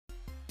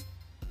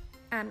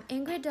I'm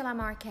Ingrid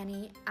Delamar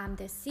Kenny. I'm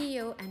the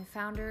CEO and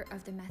founder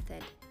of The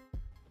Method.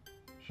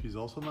 She's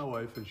also my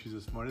wife, and she's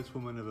the smartest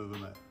woman I've ever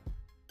met.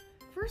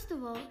 First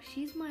of all,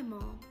 she's my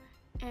mom,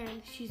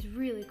 and she's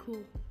really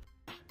cool.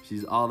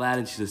 She's all that,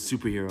 and she's a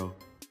superhero.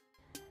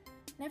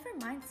 Never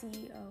mind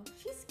CEO,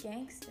 she's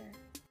gangster.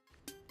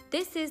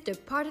 This is the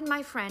Pardon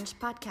My French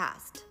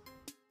podcast.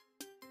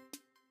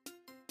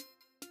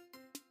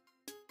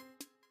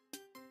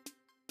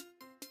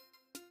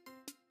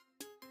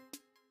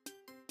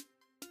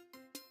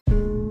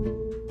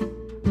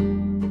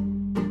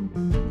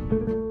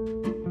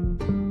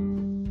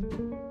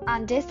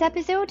 On this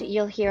episode,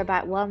 you'll hear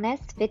about wellness,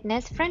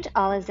 fitness,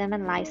 Frenchalism,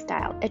 and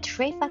lifestyle, a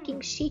très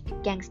fucking chic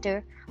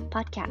gangster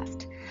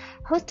podcast.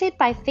 Hosted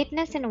by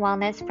fitness and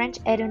wellness French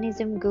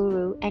hedonism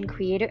guru and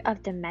creator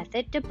of The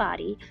Method, The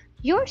Body,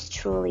 yours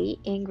truly,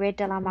 Ingrid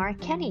Delamar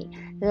Kenny,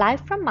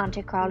 live from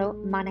Monte Carlo,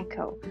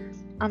 Monaco.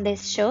 On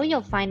this show,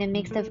 you'll find a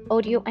mix of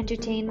audio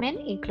entertainment,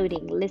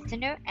 including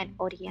listener and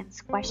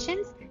audience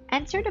questions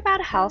answered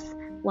about health,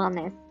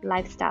 wellness,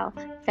 lifestyle,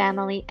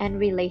 family, and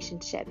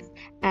relationships,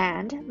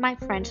 and my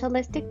French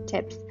holistic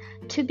tips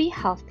to be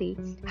healthy,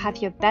 have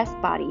your best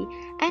body,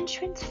 and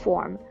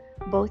transform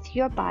both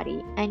your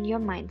body and your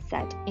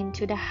mindset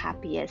into the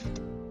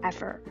happiest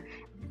ever,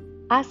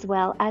 as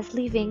well as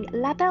living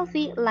la belle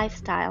vie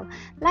lifestyle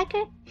like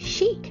a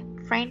chic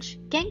French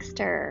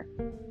gangster.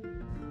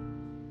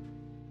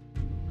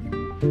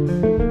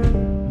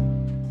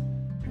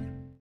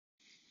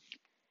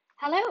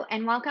 Hello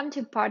and welcome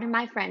to Pardon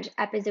My French,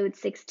 episode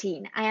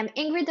 16. I am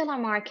Ingrid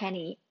Delamar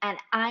Kenny and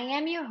I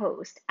am your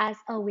host, as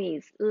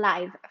always,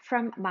 live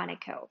from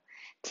Monaco.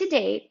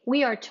 Today,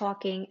 we are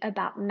talking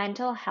about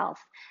mental health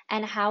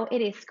and how it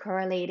is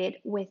correlated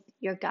with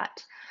your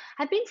gut.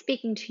 I've been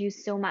speaking to you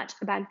so much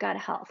about gut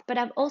health, but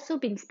I've also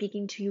been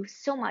speaking to you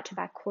so much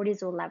about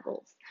cortisol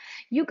levels.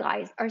 You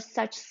guys are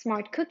such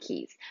smart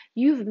cookies.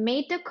 You've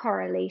made the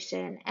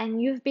correlation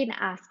and you've been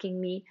asking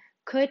me,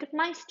 could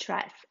my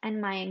stress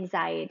and my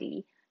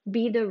anxiety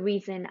be the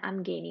reason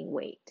I'm gaining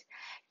weight?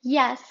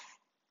 Yes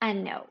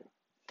and no.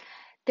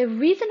 The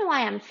reason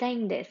why I'm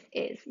saying this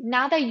is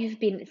now that you've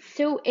been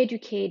so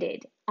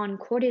educated on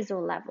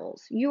cortisol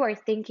levels, you are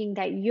thinking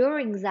that your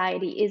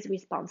anxiety is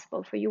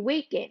responsible for your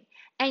weight gain.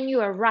 And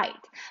you are right,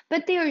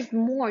 but there's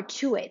more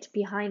to it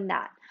behind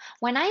that.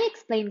 When I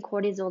explain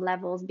cortisol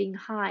levels being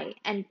high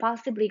and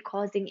possibly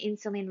causing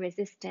insulin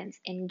resistance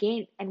and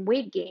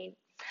weight gain,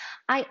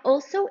 I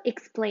also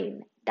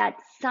explain that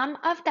some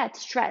of that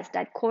stress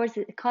that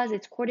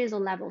causes cortisol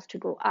levels to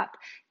go up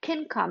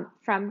can come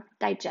from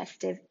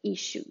digestive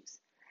issues.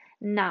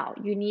 Now,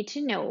 you need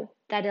to know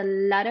that a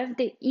lot of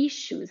the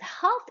issues,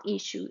 health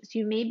issues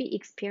you may be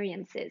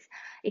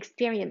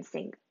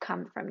experiencing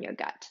come from your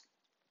gut.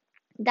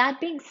 That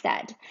being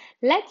said,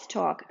 let's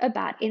talk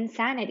about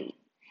insanity.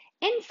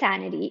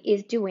 Insanity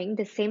is doing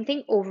the same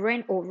thing over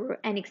and over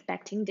and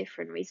expecting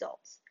different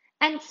results.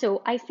 And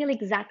so I feel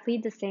exactly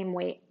the same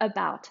way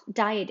about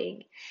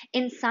dieting.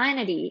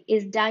 Insanity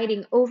is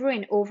dieting over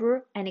and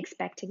over and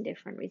expecting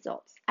different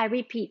results. I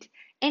repeat,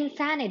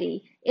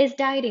 insanity is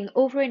dieting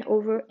over and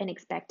over and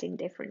expecting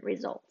different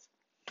results.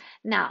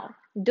 Now,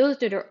 those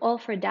that are all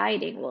for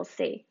dieting will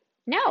say,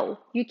 no,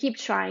 you keep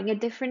trying a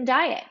different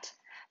diet.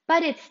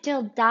 But it's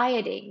still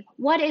dieting.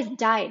 What is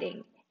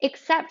dieting?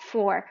 Except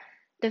for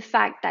the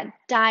fact that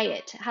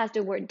diet has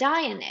the word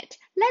die in it.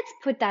 Let's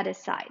put that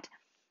aside.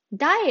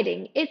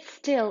 Dieting, it's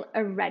still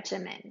a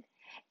regimen.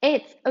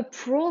 It's a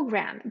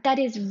program that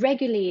is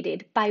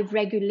regulated by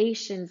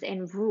regulations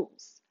and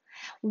rules.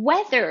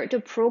 Whether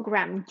the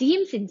program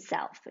deems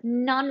itself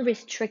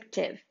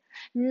non-restrictive,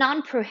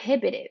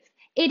 non-prohibitive,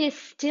 it is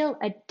still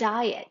a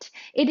diet.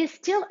 It is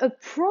still a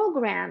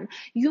program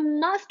you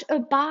must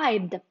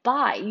abide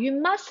by.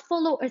 You must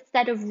follow a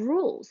set of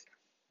rules.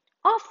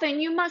 Often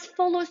you must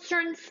follow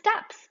certain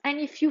steps, and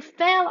if you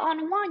fail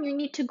on one, you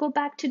need to go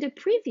back to the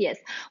previous,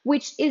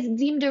 which is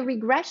deemed a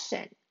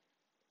regression.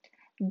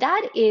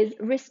 That is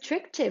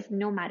restrictive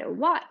no matter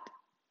what.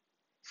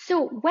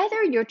 So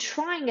whether you're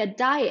trying a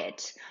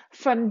diet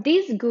from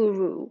this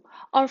guru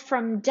or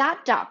from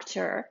that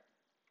doctor,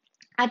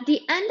 at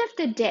the end of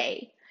the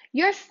day,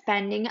 you're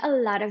spending a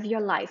lot of your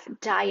life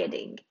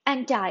dieting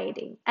and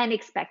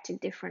expecting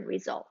different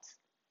results.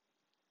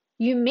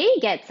 You may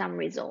get some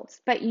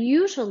results, but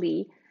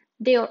usually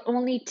they are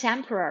only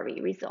temporary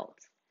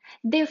results.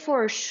 They're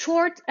for a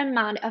short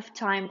amount of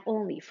time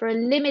only, for a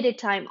limited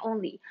time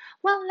only.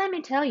 Well, let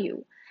me tell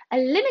you, a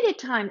limited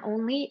time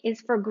only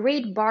is for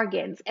great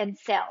bargains and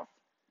sales.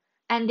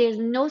 And there's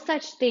no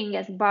such thing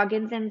as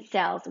bargains and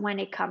sales when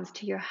it comes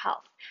to your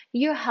health.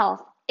 Your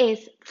health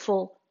is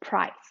full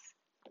price.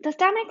 Does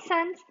that make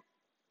sense?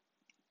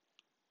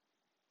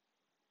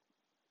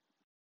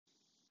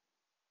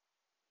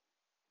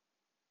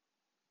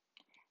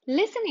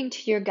 Listening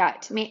to your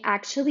gut may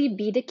actually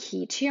be the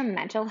key to your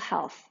mental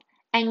health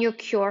and your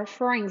cure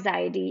for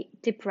anxiety,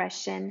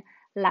 depression,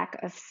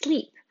 lack of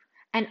sleep,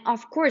 and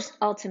of course,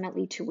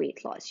 ultimately to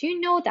weight loss.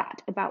 You know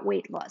that about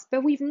weight loss,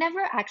 but we've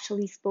never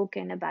actually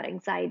spoken about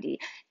anxiety,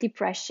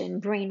 depression,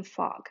 brain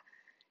fog.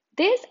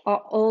 These are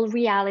all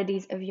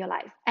realities of your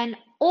life, and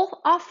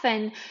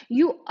often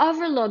you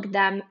overlook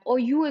them or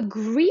you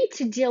agree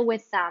to deal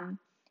with them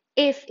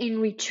if in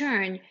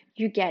return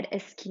you get a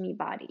skinny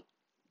body.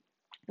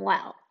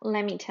 Well,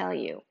 let me tell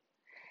you,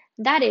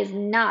 that is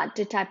not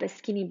the type of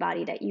skinny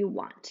body that you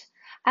want.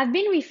 I've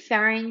been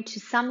referring to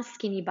some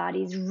skinny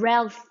bodies,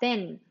 real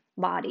thin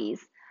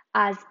bodies,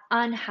 as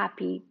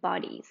unhappy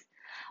bodies,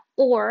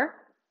 or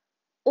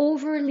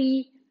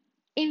overly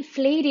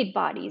inflated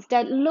bodies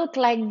that look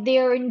like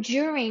they're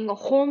enduring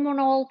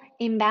hormonal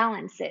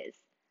imbalances,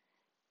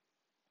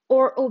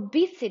 or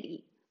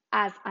obesity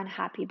as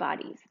unhappy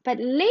bodies. But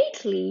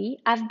lately,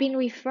 I've been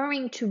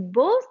referring to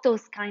both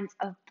those kind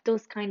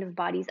of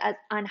bodies as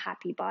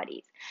unhappy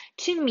bodies.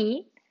 To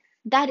me,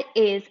 that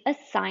is a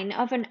sign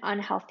of an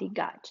unhealthy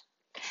gut.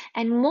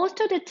 And most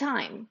of the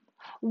time,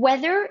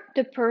 whether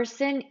the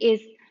person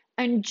is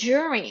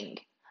enduring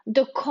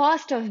the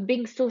cost of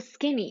being so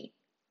skinny,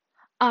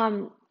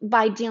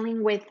 by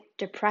dealing with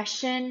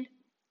depression,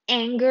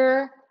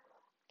 anger,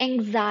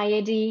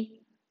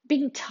 anxiety,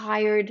 being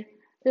tired,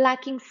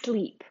 lacking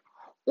sleep,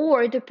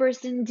 or the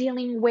person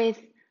dealing with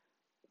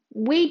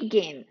weight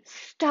gain,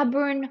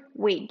 stubborn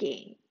weight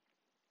gain,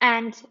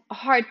 and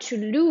hard to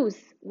lose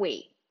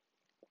weight,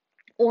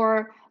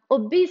 or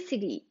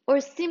obesity, or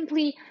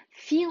simply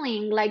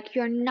feeling like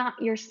you're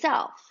not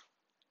yourself,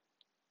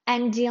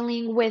 and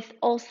dealing with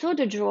also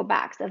the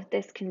drawbacks of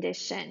this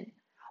condition,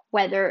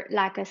 whether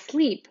lack of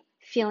sleep,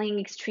 feeling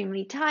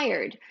extremely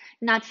tired,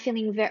 not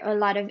feeling a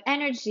lot of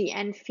energy,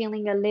 and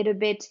feeling a little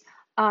bit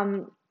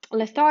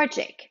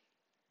lethargic.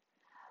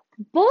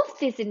 Both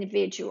these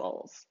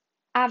individuals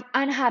have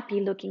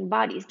unhappy looking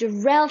bodies. The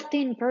real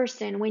thin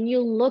person, when you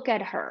look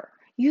at her,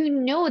 you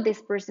know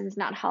this person's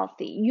not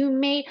healthy. You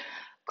may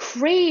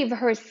crave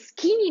her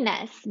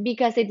skinniness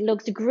because it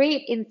looks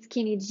great in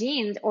skinny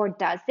jeans, or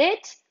does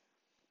it?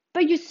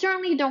 But you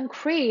certainly don't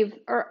crave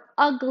her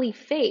ugly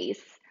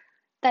face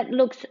that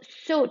looks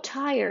so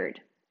tired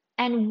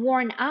and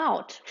worn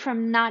out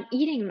from not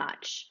eating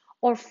much,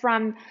 or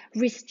from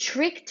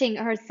restricting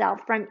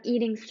herself from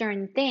eating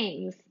certain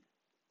things.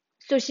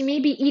 So she may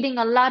be eating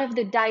a lot of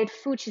the diet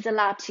food she's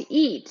allowed to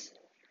eat,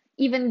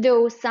 even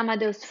though some of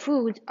those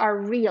foods are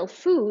real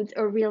foods,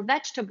 or real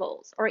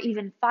vegetables, or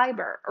even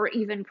fiber, or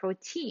even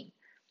protein.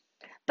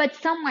 But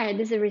somewhere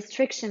there's a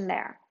restriction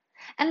there.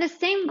 And the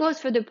same goes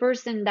for the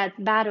person that's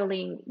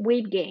battling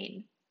weight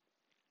gain,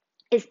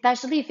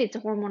 especially if it's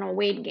hormonal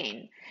weight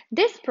gain.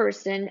 This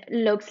person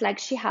looks like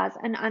she has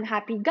an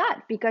unhappy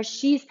gut because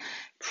she's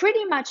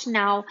pretty much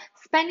now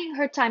spending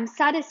her time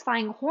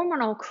satisfying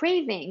hormonal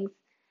cravings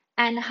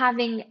and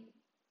having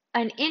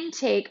an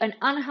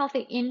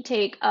unhealthy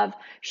intake of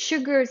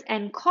sugars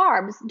and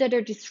carbs that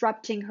are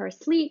disrupting her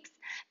sleeps,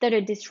 that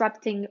are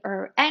disrupting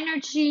her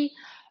energy,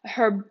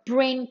 her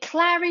brain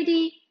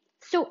clarity.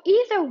 So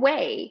either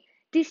way,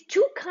 these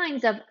two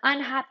kinds of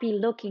unhappy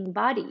looking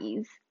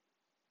bodies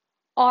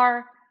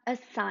are a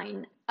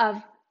sign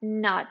of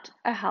not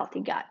a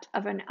healthy gut,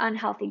 of an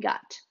unhealthy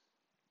gut.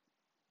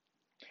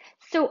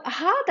 So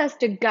how does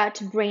the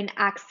gut-brain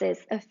axis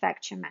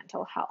affect your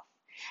mental health?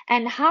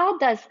 And how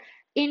does,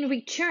 in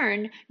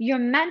return, your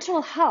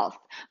mental health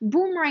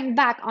boomerang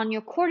back on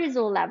your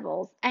cortisol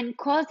levels and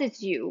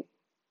causes you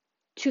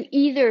to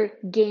either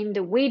gain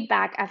the weight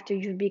back after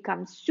you've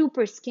become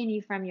super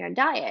skinny from your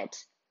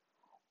diet,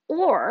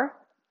 or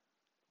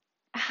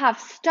have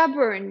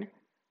stubborn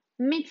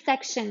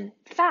midsection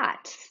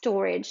fat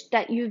storage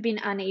that you've been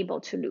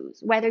unable to lose,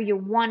 whether you're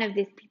one of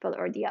these people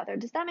or the other.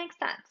 Does that make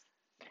sense?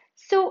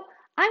 So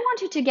I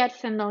want you to get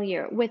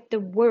familiar with the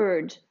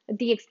word,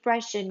 the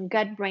expression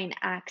gut-brain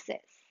axis.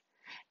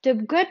 The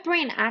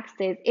gut-brain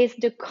axis is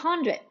the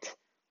conduit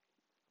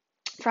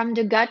from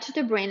the gut to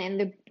the brain, and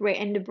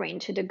the brain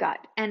to the gut,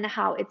 and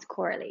how it's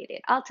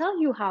correlated. I'll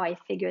tell you how I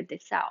figured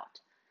this out.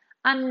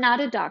 I'm not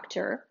a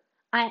doctor.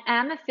 I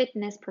am a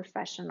fitness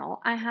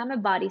professional. I am a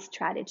body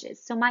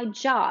strategist. So my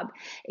job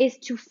is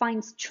to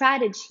find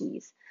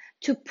strategies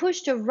to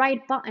push the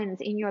right buttons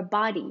in your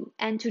body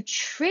and to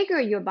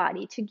trigger your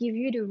body to give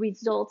you the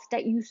results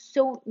that you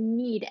so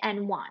need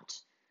and want.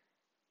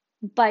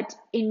 But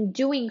in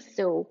doing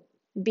so,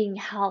 being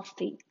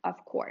healthy,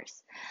 of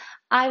course.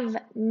 I've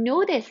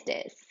noticed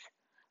this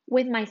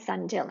with my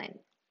son Dylan.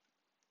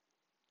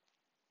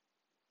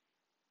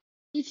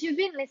 If you've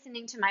been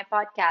listening to my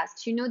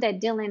podcast, you know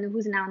that Dylan,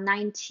 who's now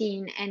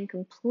 19 and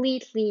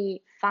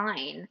completely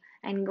fine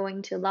and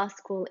going to law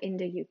school in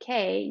the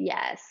UK,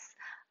 yes,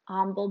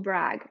 humble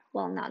brag,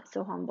 well, not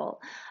so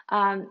humble,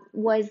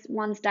 was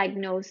once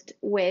diagnosed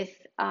with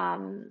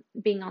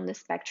being on the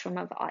spectrum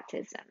of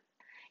autism.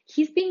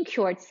 He's been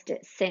cured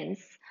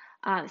since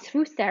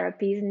through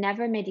therapies,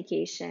 never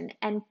medication,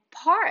 and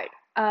part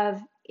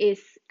of his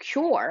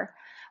cure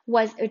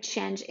was a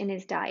change in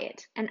his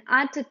diet. And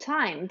at the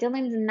time,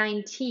 Dylan's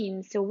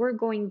 19, so we're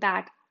going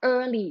back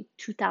early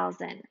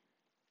 2000.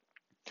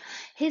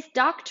 His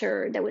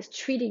doctor that was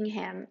treating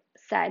him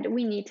said,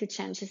 we need to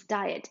change his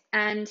diet.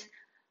 And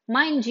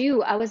Mind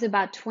you, I was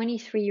about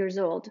 23 years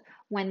old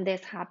when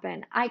this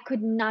happened. I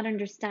could not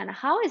understand,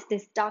 how is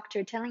this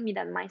doctor telling me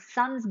that my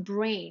son's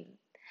brain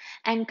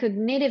and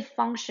cognitive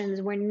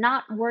functions were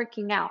not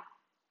working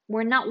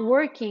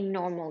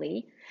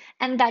normally,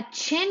 and that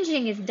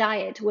changing his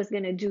diet was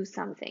going to do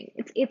something.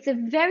 It's a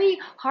very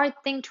hard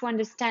thing to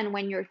understand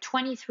when you're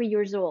 23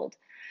 years old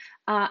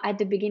at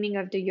the beginning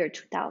of the year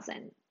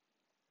 2000.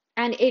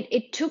 And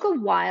it took a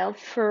while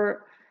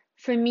for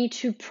me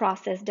to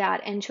process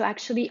that and to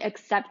actually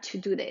accept to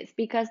do this,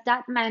 because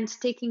that meant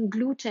taking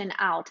gluten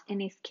out in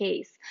his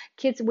case,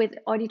 kids with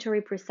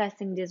auditory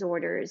processing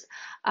disorders,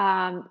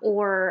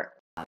 or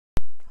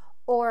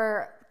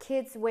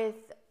kids with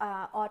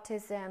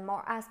autism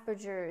or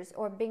Asperger's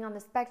or being on the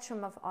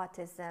spectrum of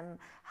autism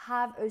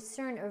have a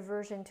certain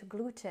aversion to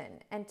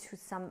gluten and to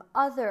some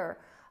other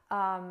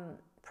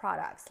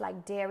products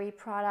like dairy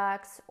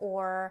products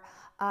or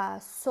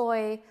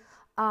soy.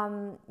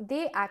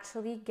 They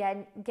actually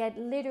get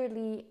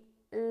literally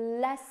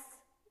less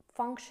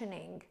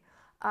functioning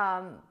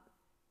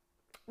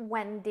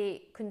when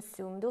they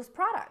consume those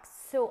products.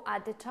 So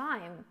at the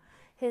time,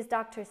 his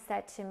doctor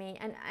said to me,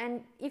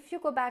 and if you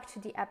go back to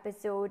the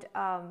episode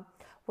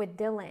with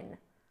Dylan,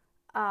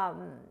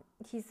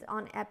 he's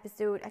on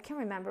episode, I can't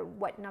remember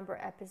what number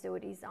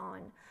episode he's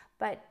on,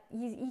 but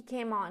he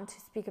came on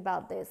to speak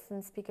about this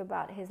and speak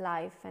about his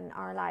life and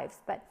our lives.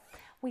 But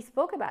we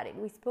spoke about it.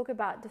 We spoke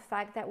about the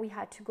fact that we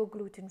had to go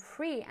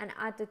gluten-free. And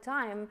at the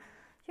time,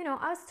 you know,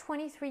 I was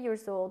 23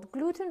 years old.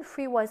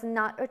 Gluten-free was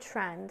not a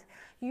trend.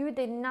 You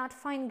did not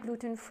find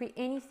gluten-free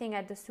anything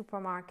at the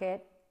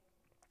supermarket.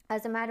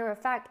 As a matter of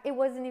fact, it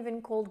wasn't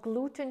even called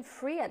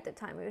gluten-free at the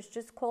time. It was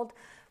just called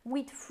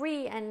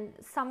wheat-free and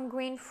some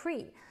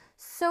grain-free.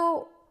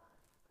 So,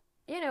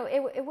 you know,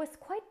 it was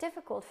quite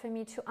difficult for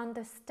me to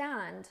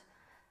understand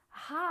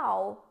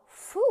how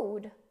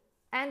food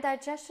and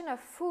digestion of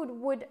food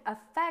would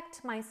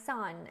affect my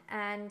son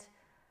and,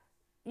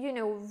 you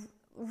know,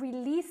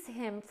 release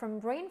him from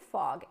brain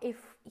fog if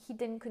he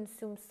didn't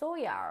consume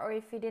soya or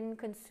if he didn't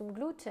consume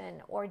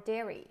gluten or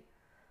dairy.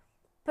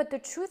 But the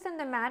truth in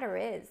the matter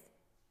is,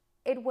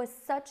 it was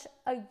such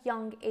a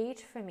young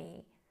age for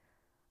me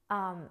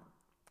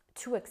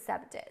to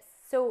accept this.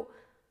 So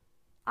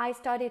I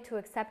started to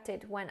accept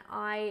it when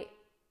I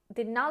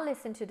did not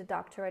listen to the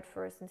doctor at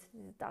first, and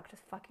the doctor's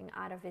fucking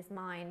out of his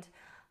mind.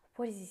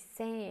 What is he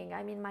saying?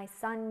 I mean, my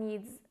son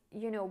needs,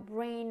 you know,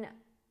 brain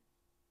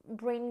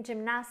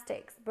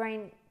gymnastics,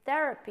 brain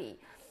therapy.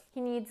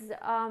 He needs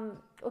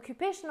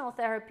occupational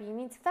therapy. He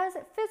needs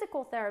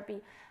physical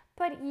therapy.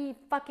 But he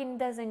fucking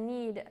doesn't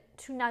need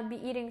to not be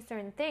eating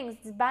certain things.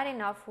 It's bad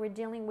enough we're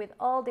dealing with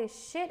all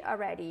this shit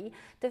already.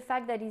 The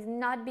fact that he's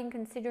not being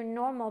considered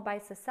normal by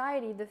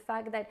society. The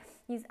fact that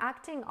he's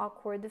acting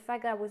awkward. The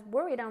fact that I was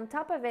worried. On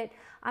top of it,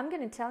 I'm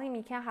going to tell him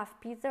he can't have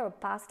pizza or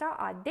pasta.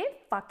 Are they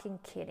fucking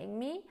kidding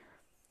me?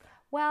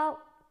 Well,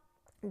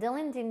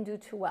 Dylan didn't do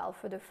too well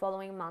for the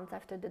following month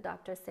after the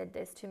doctor said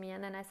this to me.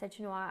 And then I said,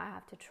 you know, I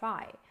have to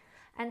try.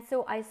 And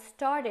so I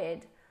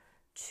started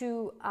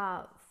to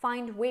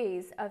find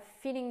ways of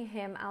feeding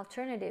him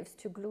alternatives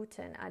to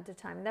gluten at the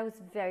time. That was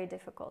very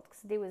difficult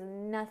because there was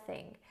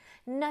nothing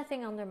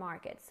on the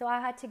market. So I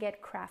had to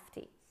get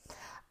crafty.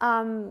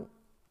 And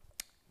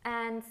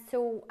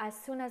so as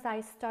soon as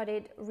I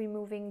started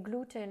removing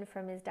gluten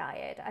from his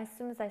diet, as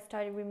soon as I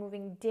started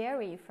removing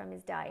dairy from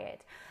his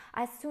diet,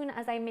 as soon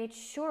as I made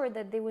sure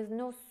that there was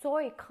no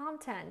soy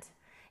content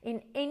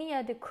in any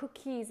of the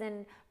cookies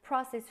and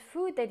processed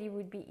food that he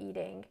would be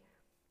eating,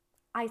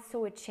 I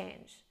saw a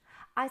change.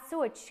 I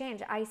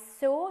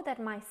saw that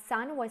my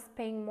son was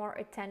paying more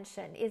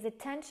attention. His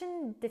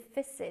attention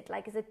deficit,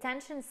 like his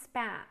attention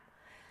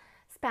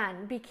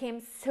span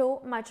became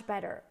so much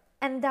better.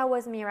 And that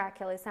was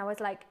miraculous. I was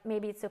like,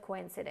 maybe it's a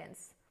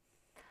coincidence.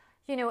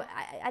 You know,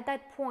 at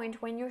that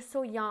point, when you're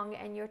so young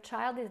and your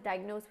child is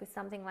diagnosed with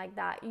something like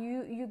that,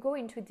 you go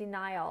into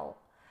denial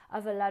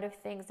of a lot of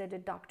things that the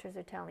doctors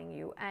are telling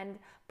you. And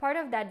part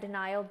of that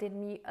denial did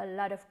me a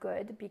lot of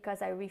good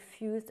because I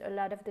refused a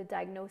lot of the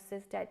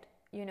diagnosis that,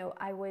 you know,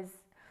 I was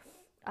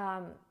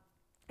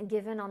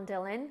given on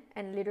Dylan,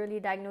 and literally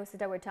diagnoses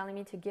that were telling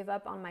me to give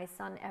up on my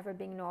son ever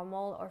being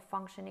normal or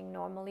functioning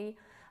normally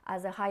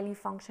as a highly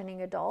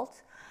functioning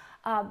adult.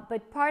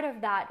 But part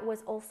of that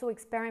was also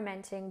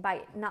experimenting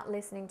by not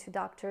listening to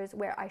doctors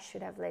where I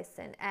should have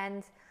listened.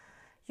 And,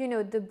 you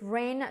know, the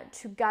brain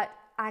to gut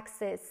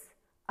axis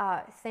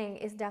thing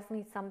is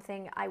definitely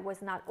something I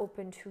was not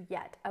open to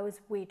yet. I was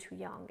way too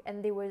young,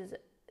 and there was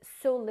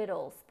so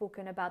little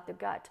spoken about the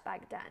gut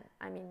back then.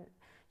 I mean,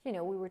 you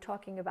know, we were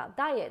talking about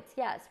diets,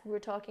 yes, we were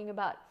talking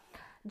about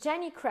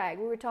Jenny Craig,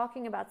 we were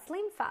talking about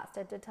Slim Fast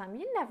at the time.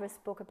 You never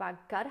spoke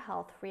about gut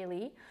health,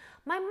 really.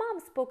 My mom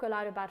spoke a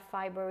lot about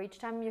fiber. Each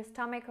time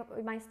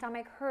my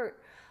stomach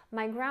hurt,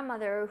 my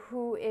grandmother,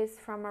 who is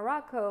from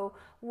Morocco,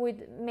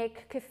 would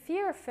make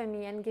kefir for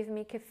me and give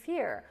me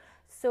kefir.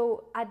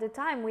 So at the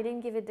time, we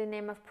didn't give it the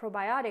name of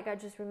probiotic. I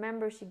just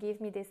remember she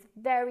gave me this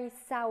very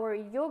sour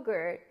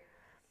yogurt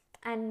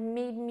and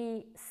made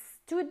me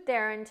stood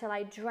there until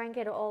I drank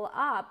it all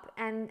up,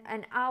 and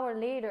an hour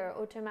later,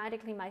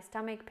 automatically my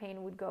stomach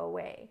pain would go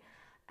away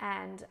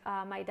and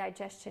my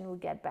digestion would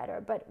get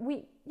better. But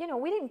we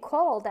didn't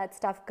call all that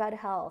stuff gut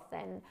health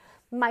and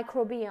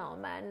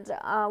microbiome,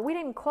 and we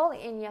didn't call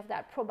any of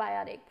that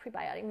probiotic,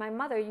 prebiotic. My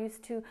mother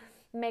used to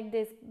make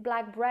this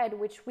black bread,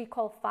 which we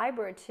call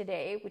fiber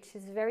today, which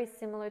is very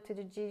similar to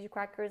the Gigi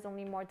crackers,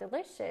 only more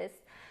delicious.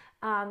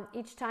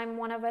 Each time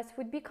one of us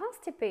would be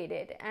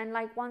constipated, and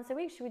like once a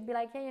week she would be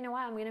like, yeah, you know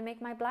what, I'm gonna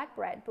make my black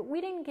bread. But we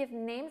didn't give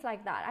names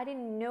like that. I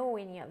didn't know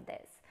any of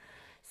this.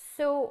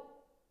 So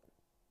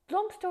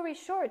long story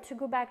short, to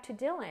go back to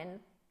Dylan,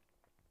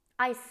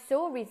 I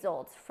saw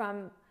results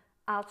from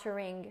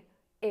altering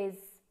his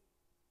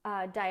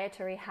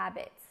dietary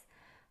habits,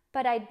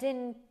 but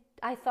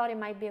I thought it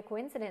might be a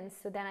coincidence.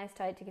 So then I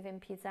started to give him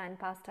pizza and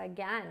pasta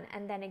again,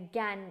 and then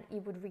again he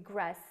would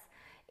regress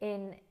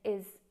in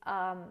his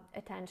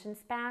attention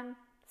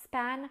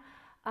span.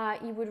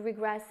 He would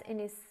regress in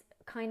his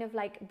kind of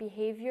like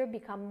behavior,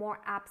 become more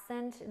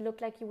absent,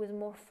 looked like he was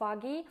more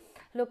foggy,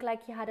 looked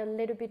like he had a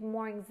little bit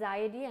more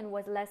anxiety and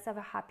was less of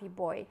a happy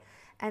boy.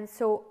 And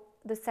so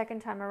the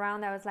second time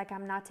around, I was like,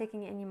 I'm not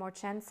taking any more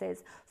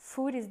chances.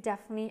 Food is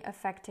definitely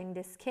affecting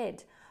this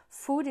kid.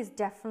 Food is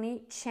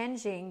definitely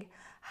changing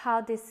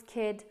how this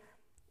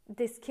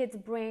kid's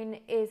brain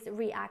is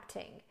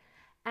reacting.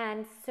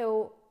 And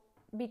so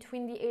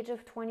between the age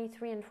of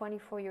 23 and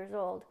 24 years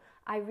old,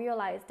 I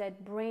realized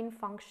that brain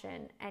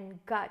function and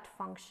gut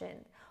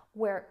function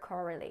were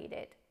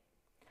correlated.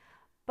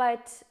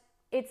 But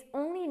it's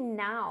only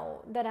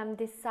now that I'm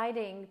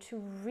deciding to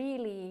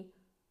really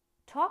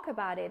talk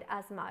about it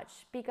as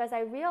much, because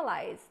I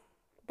realize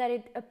that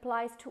it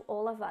applies to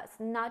all of us,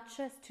 not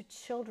just to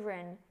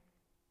children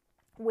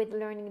with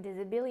learning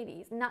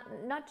disabilities,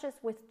 not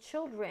just with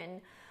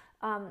children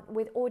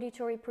with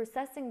auditory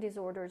processing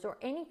disorders or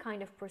any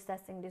kind of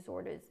processing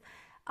disorders.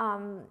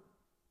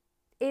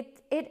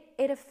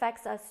 It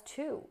affects us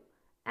too.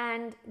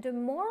 And the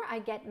more I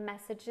get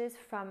messages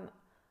from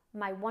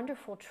my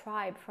wonderful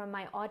tribe, from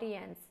my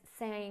audience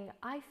saying,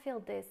 I feel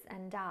this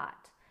and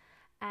that,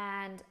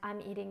 and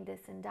I'm eating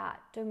this and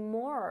that, the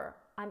more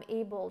I'm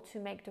able to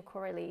make the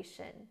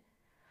correlation.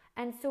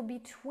 And so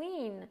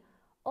between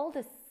all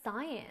the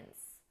science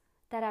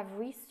that I've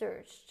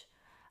researched,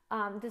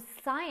 the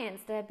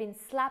science that I've been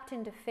slapped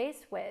in the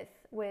face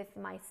with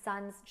my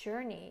son's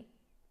journey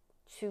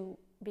to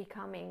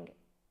becoming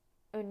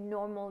a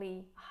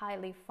normally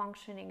highly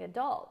functioning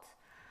adult,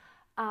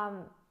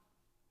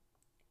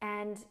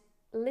 and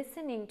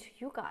listening to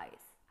you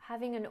guys,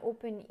 having an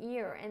open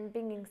ear and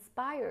being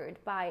inspired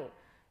by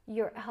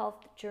your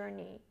health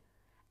journey,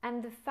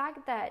 and the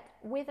fact that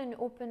with an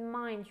open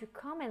mind you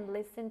come and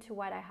listen to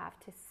what I have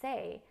to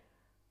say,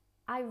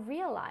 I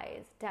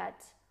realize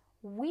that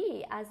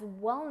we as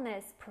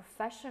wellness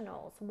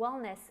professionals,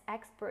 wellness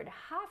experts,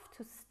 have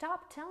to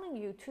stop telling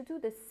you to do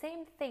the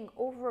same thing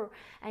over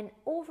and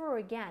over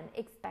again,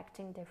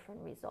 expecting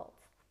different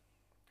results.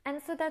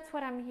 And so that's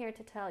what I'm here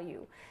to tell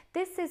you.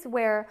 This is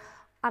where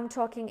I'm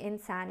talking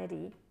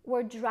insanity.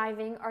 We're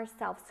driving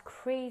ourselves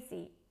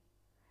crazy.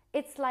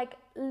 It's like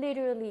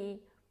literally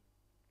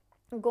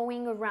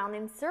going around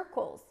in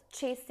circles,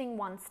 chasing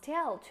one's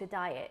tail to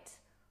diet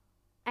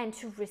and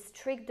to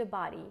restrict the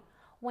body,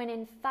 when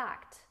in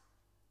fact,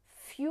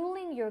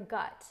 fueling your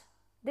gut,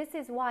 this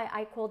is why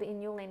I called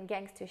inulin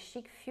gangster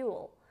chic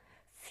fuel.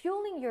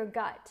 Fueling your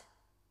gut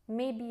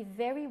may be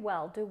very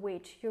well the way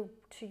to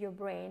your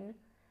brain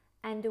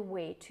and the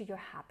way to your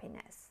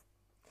happiness.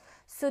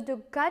 So the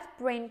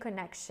gut-brain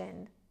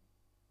connection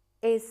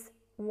is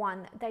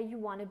one that you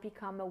want to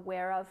become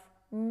aware of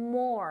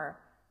more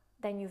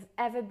than you've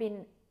ever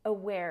been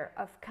aware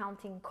of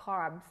counting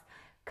carbs,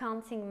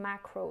 counting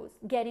macros,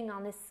 getting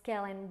on a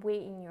scale and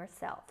weighing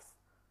yourselves.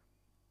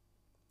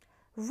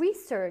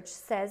 Research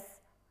says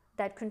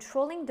that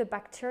controlling the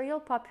bacterial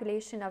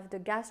population of the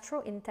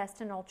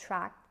gastrointestinal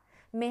tract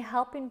may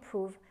help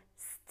improve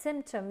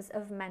symptoms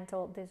of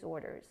mental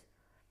disorders.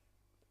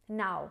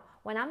 Now,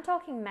 when I'm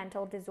talking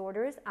mental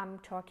disorders, I'm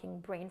talking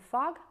brain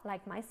fog,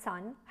 like my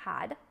son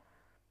had,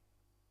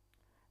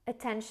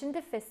 attention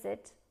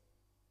deficit,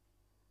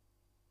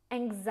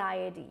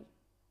 anxiety,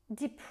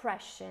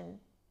 depression,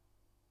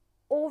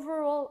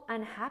 overall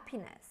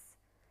unhappiness.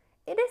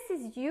 This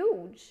is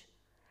huge,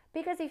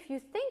 because if you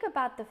think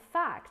about the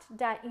fact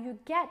that you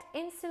get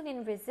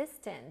insulin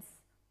resistance,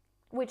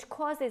 which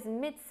causes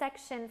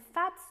midsection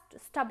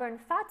stubborn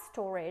fat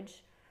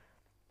storage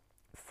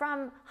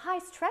from high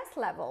stress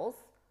levels,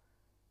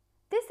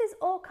 this is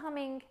all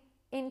coming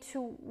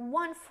into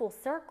one full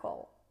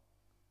circle.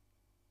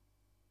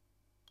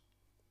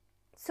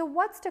 So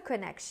what's the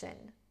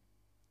connection?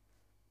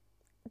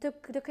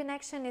 The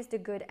connection is the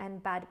good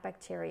and bad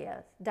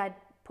bacteria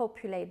that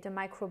populate the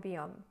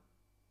microbiome.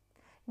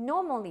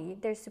 Normally,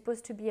 there's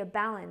supposed to be a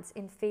balance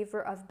in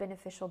favor of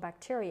beneficial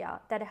bacteria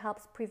that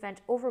helps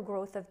prevent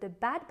overgrowth of the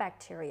bad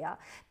bacteria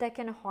that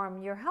can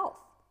harm your health.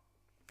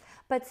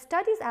 But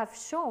studies have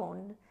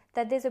shown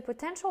that there's a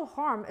potential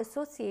harm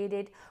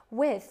associated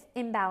with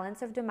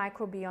imbalance of the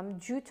microbiome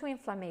due to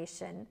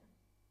inflammation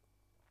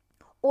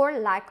or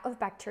lack of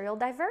bacterial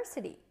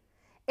diversity,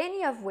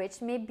 any of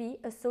which may be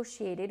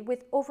associated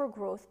with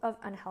overgrowth of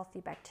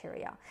unhealthy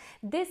bacteria.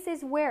 This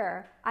is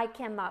where I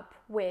came up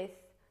with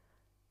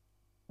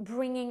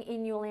bringing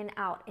inulin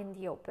out in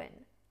the open,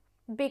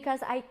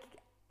 because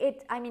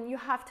you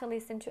have to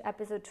listen to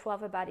episode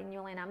 12 about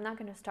inulin. I'm not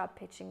going to stop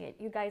pitching it.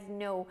 You guys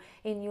know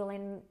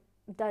inulin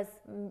does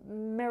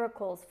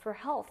miracles for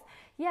health.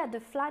 Yeah, the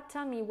flat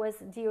tummy was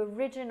the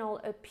original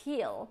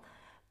appeal,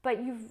 but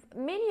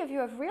many of you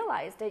have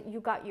realized that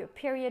you got your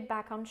period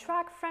back on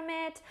track from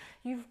it.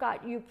 You've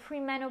got your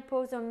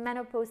premenopause or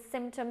menopause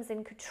symptoms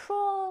in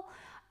control.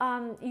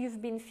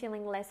 You've been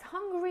feeling less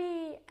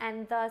hungry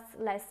and thus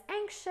less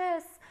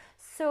anxious.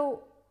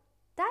 So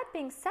that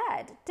being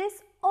said,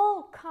 this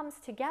all comes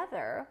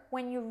together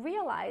when you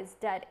realize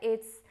that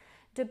it's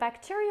the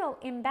bacterial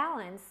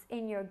imbalance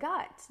in your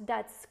gut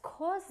that's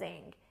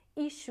causing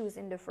issues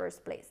in the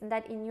first place, and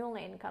that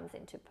inulin comes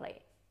into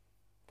play.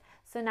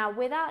 So now,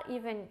 without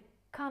even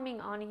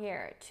coming on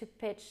here to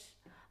pitch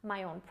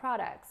my own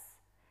products,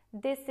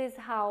 this is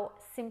how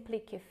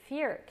Simply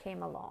Kefir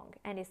came along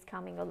and is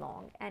coming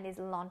along and is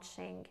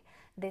launching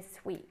this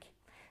week.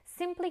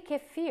 Simply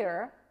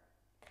Kefir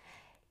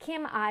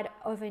came out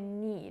of a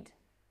need.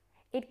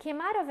 It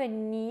came out of a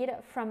need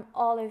from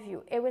all of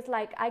you. It was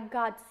like I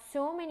got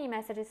so many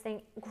messages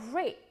saying,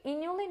 great,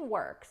 inulin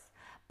works,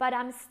 but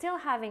I'm still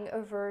having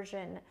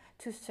aversion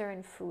to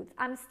certain foods.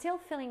 I'm still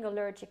feeling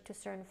allergic to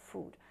certain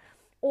food.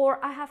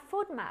 Or I have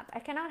FODMAP, I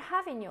cannot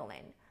have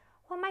inulin.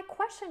 Well, my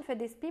question for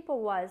these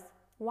people was,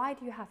 why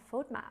do you have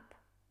FODMAP?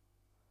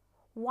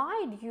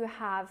 Why do you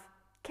have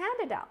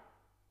Candida?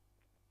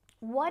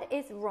 What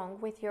is wrong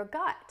with your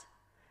gut?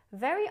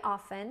 Very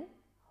often,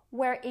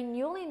 where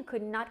inulin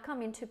could not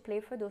come into play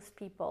for those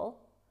people,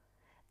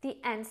 the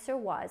answer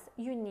was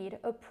you need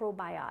a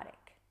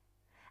probiotic.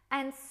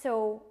 And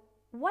so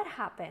what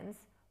happens?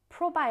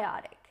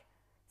 Probiotic.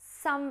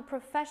 Some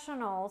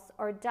professionals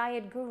or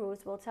diet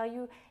gurus will tell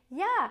you,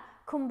 yeah,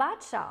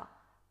 kombucha,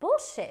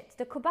 bullshit.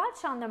 The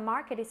kombucha on the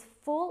market is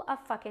full of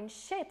fucking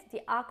shit.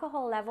 The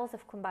alcohol levels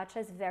of kombucha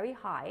is very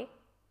high.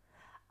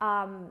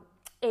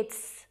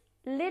 It's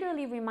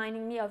literally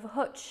reminding me of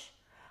hooch.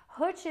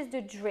 Hooch is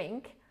the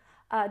drink,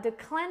 the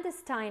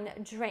clandestine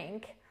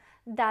drink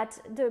that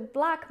the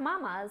black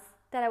mamas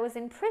that I was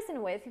in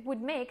prison with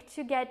would make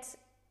to get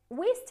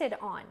wasted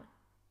on.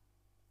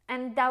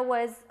 And that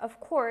was, of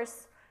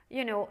course,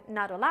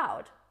 not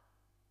allowed.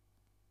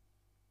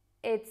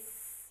 It's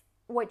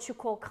what you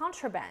call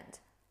contraband.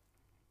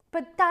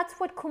 But that's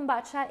what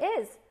kombucha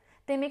is.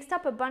 They mixed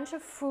up a bunch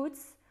of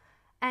fruits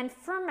and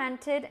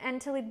fermented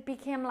until it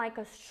became like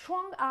a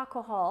strong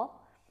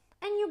alcohol.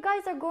 And you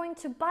guys are going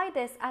to buy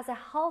this as a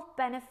health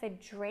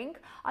benefit drink?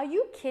 Are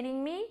you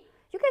kidding me?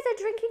 You guys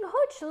are drinking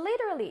hooch,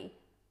 literally.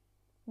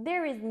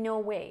 There is no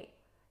way.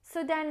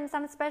 So then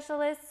some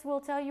specialists will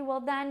tell you,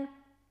 well, then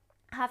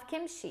have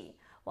kimchi.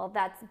 Well,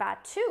 that's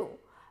bad too.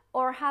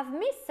 Or have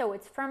miso,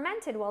 it's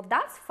fermented. Well,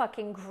 that's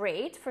fucking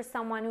great for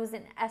someone who's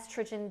in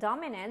estrogen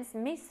dominance.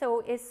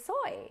 Miso is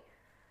soy.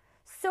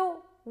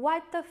 So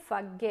what the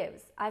fuck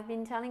gives? I've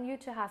been telling you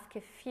to have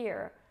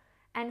kefir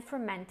and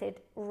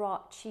fermented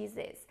raw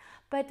cheeses.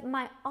 But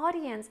my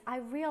audience, I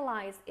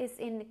realize, is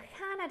in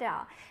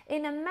Canada,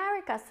 in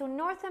America, so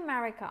North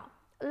America,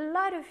 a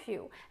lot of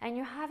you, and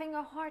you're having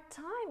a hard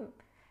time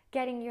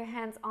getting your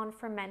hands on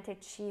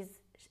fermented cheese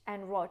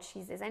and raw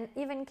cheeses, and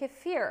even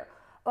kefir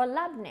or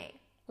Laban,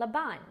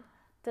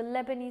 the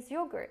Lebanese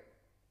yogurt.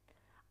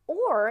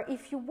 Or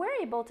if you were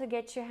able to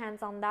get your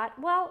hands on that,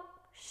 well,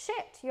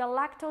 shit, you're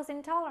lactose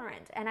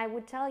intolerant. And I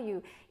would tell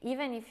you,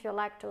 even if you're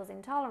lactose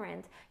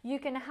intolerant, you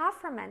can have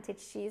fermented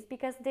cheese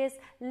because there's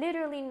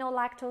literally no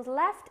lactose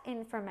left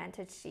in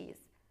fermented cheese,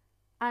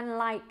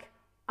 unlike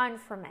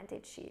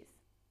unfermented cheese.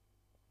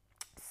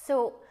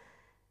 So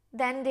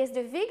then there's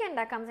the vegan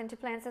that comes into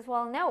play and says,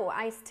 well, no,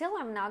 I still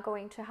am not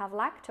going to have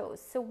lactose.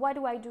 So what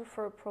do I do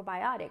for a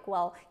probiotic?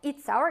 Well,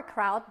 eat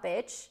sauerkraut,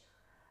 bitch.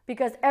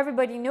 Because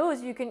everybody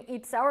knows you can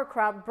eat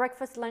sauerkraut,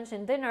 breakfast, lunch,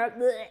 and dinner.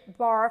 Blech,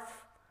 barf.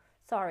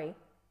 Sorry.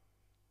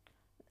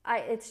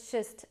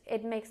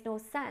 It makes no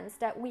sense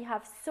that we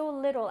have so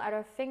little at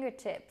our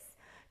fingertips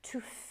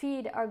to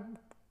feed our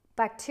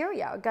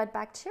bacteria, our gut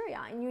bacteria,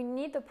 and you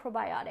need the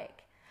probiotic.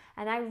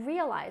 And I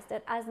realized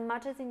that as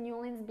much as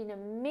inulin's been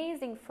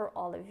amazing for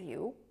all of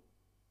you,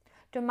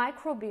 the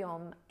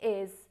microbiome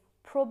is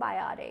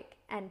probiotic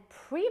and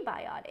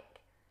prebiotic.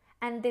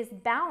 And this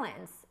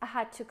balance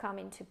had to come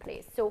into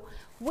place. So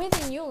with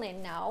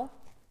inulin now,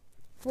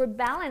 we're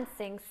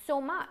balancing so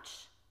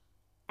much.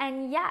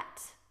 And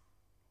yet,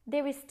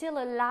 there is still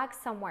a lag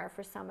somewhere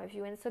for some of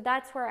you. And so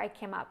that's where I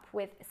came up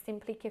with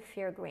Simply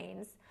Kefir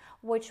grains,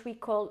 which we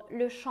call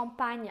le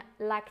champagne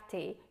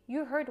latte.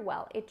 You heard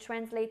well, it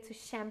translates to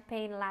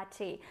champagne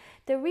latte.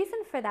 The reason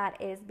for that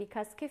is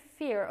because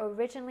kefir,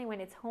 originally when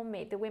it's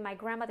homemade, the way my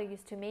grandmother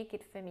used to make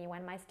it for me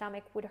when my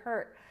stomach would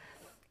hurt,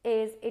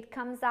 is it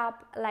comes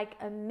up like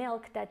a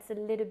milk that's a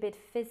little bit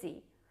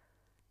fizzy,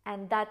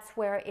 and that's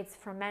where it's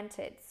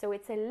fermented. So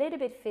it's a little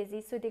bit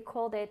fizzy, so they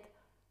called it,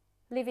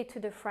 leave it to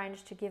the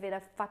French to give it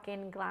a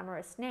fucking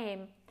glamorous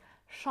name,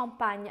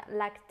 champagne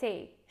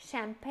lacté,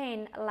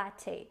 champagne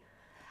latte.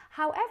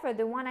 However,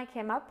 the one I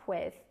came up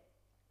with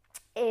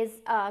is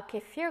a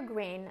kefir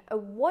grain, a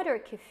water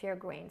kefir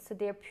grain. So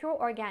they're pure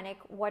organic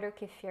water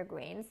kefir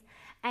grains,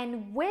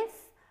 and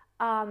with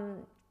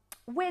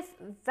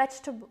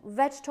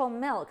vegetable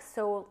milk,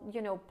 so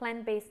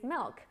plant-based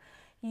milk,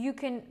 you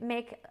can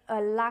make a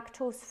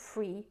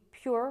lactose-free,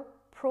 pure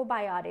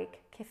probiotic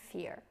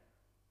kefir.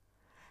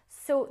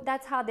 So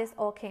that's how this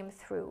all came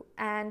through,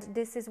 and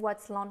this is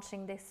what's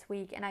launching this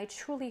week, and I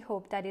truly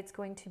hope that it's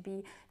going to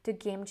be the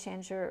game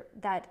changer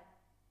that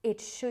it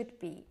should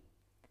be,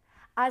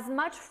 as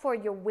much for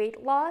your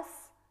weight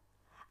loss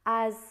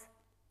as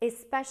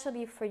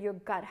especially for your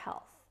gut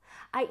health.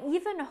 I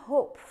even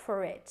hope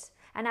for it,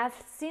 and I've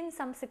seen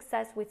some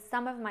success with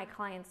some of my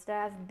clients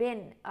that have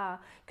been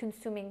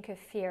consuming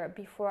kefir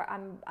before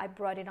I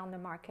brought it on the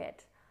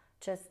market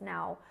just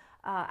now.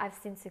 I've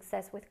seen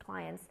success with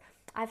clients.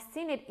 I've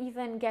seen it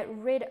even get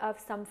rid of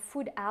some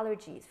food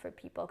allergies for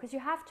people, because you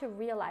have to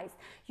realize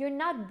you're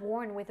not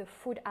born with a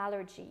food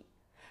allergy.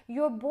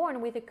 You're born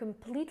with a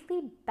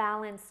completely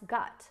balanced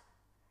gut.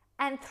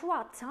 And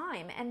throughout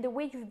time and the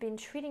way you've been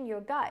treating your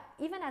gut,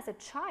 even as a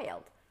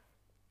child,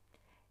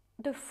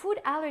 the food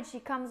allergy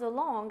comes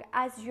along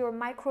as your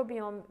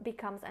microbiome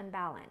becomes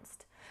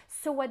unbalanced.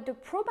 So what the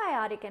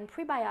probiotic and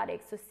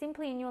prebiotics, so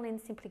Simply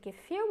Inulin, Simply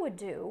Kefir, would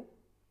do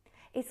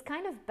is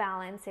kind of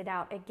balance it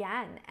out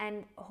again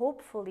and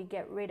hopefully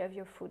get rid of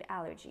your food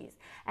allergies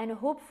and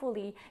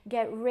hopefully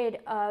get rid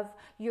of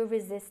your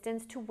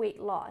resistance to weight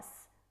loss,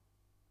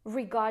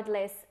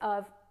 regardless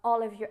of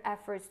all of your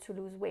efforts to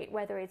lose weight,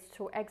 whether it's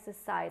through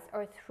exercise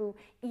or through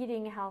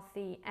eating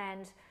healthy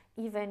and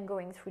even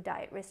going through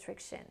diet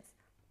restrictions.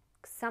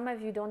 Some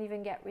of you don't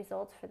even get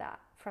results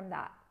from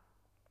that.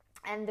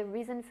 And the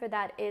reason for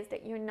that is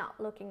that you're not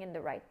looking in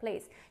the right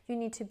place. You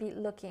need to be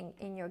looking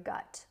in your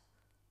gut.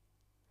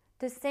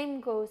 The same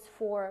goes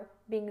for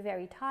being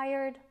very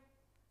tired,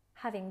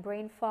 having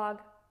brain fog,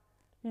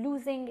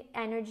 losing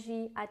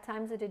energy at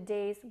times of the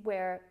days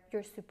where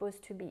you're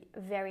supposed to be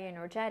very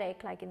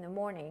energetic, like in the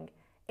morning.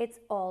 It's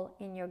all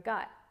in your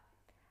gut.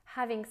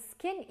 Having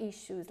skin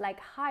issues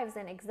like hives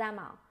and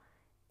eczema,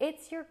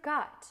 it's your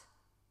gut.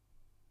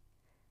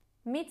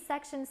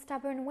 Midsection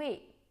stubborn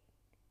weight,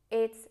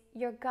 it's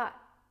your gut.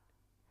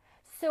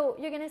 So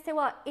you're going to say,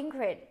 well,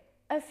 Ingrid,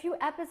 a few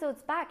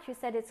episodes back you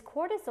said it's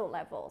cortisol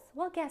levels.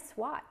 Well, guess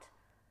what?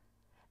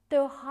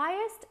 The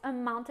highest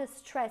amount of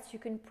stress you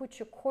can put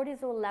your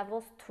cortisol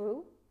levels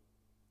through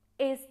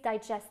is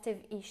digestive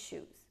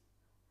issues.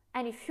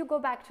 And if you go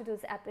back to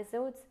those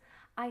episodes,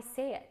 I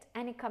say it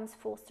and it comes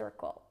full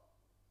circle.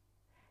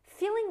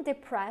 Feeling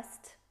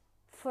depressed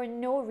for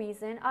no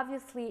reason,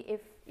 obviously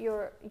if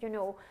you're,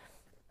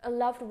 a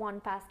loved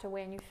one passed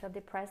away and you feel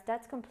depressed,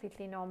 that's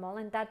completely normal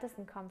and that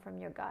doesn't come from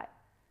your gut.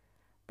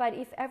 But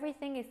if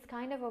everything is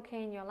kind of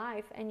okay in your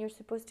life and you're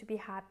supposed to be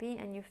happy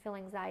and you feel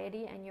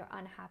anxiety and you're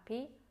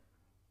unhappy,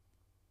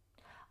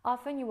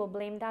 often you will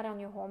blame that on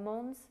your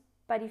hormones.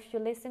 But if you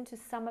listen to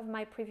some of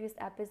my previous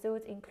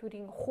episodes,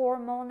 including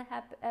hormone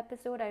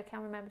episode, I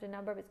can't remember the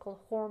number, but it's called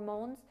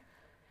hormones,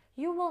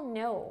 you will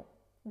know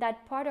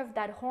that part of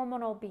that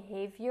hormonal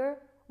behavior,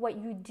 what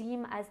you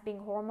deem as being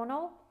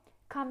hormonal,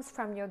 comes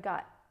from your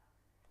gut.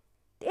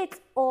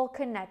 It's all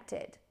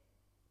connected.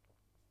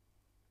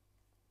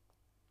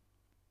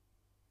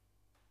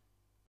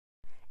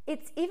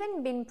 It's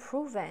even been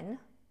proven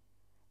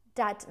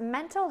that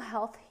mental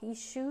health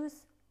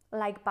issues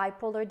like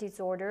bipolar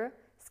disorder,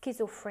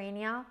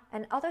 schizophrenia,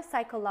 and other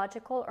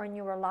psychological or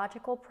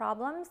neurological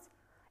problems,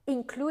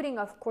 including,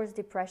 of course,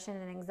 depression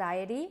and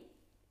anxiety,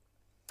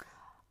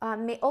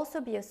 may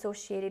also be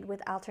associated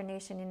with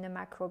alternation in the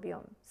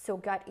microbiome, so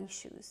gut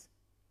issues.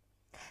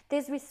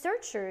 There's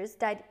researchers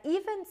that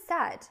even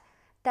said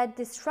that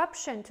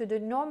disruption to the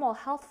normal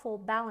healthful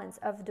balance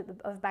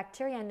of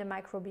bacteria in the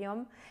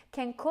microbiome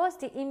can cause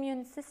the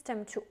immune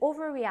system to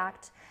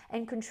overreact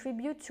and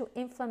contribute to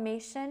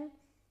inflammation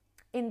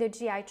in the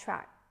GI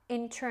tract,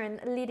 in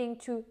turn leading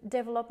to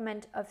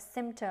development of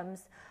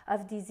symptoms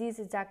of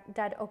diseases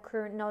that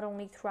occur not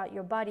only throughout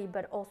your body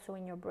but also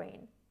in your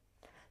brain.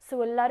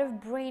 So a lot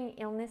of brain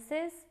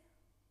illnesses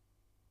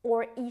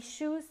or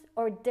issues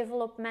or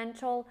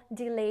developmental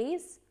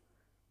delays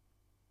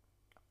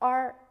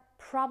are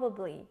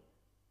probably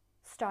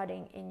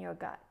starting in your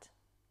gut.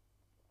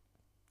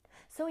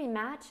 So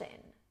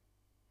imagine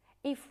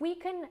if we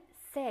can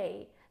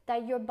say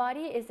that your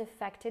body is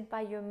affected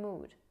by your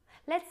mood.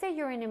 Let's say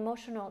you're an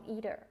emotional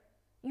eater.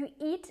 You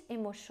eat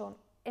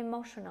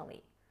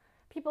emotionally.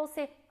 People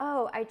say,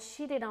 oh, I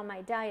cheated on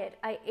my diet.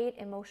 I ate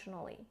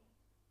emotionally.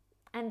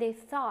 And they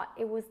thought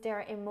it was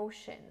their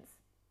emotions.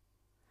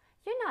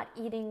 You're not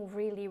eating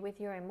really with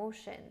your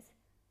emotions.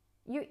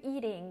 You're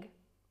eating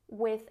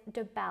with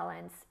the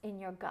balance in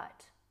your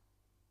gut.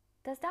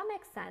 Does that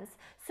make sense?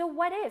 So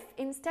what if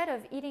instead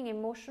of eating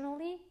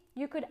emotionally,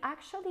 you could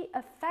actually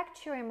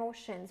affect your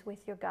emotions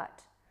with your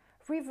gut?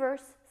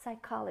 Reverse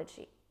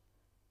psychology.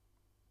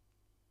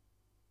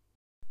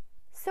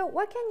 So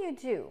what can you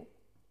do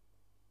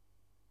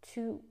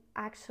to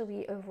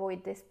actually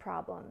avoid these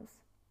problems?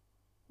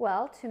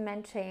 Well, to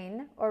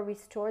maintain or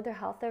restore the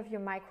health of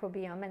your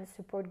microbiome and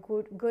support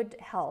good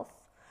health,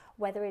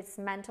 whether it's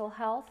mental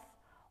health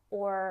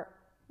or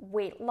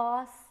weight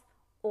loss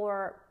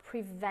or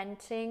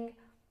preventing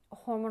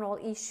hormonal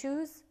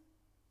issues,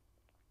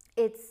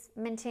 it's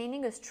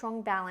maintaining a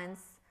strong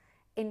balance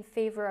in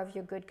favor of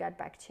your good gut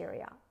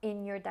bacteria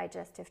in your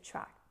digestive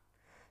tract.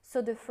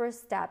 So the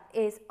first step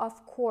is,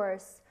 of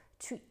course,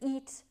 to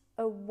eat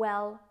a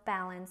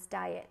well-balanced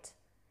diet.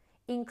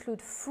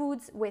 Include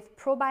foods with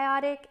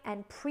probiotic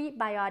and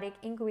prebiotic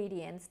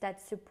ingredients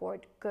that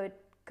support good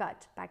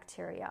gut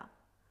bacteria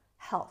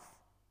health.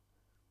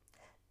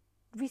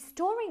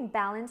 Restoring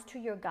balance to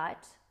your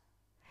gut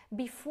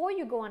before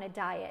you go on a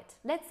diet.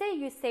 Let's say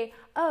you say,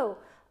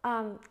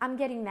 I'm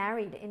getting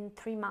married in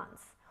 3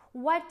 months.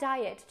 What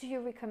diet do you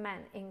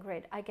recommend,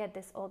 Ingrid? I get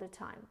this all the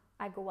time.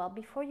 I go, well,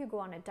 before you go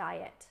on a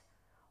diet,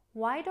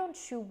 why don't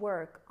you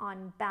work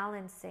on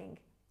balancing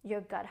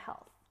your gut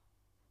health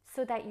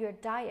so that your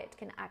diet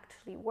can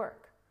actually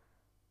work?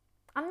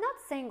 I'm not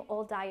saying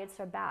all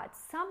diets are bad.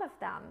 Some of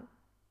them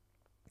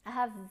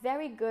have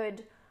very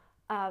good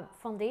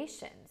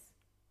foundations.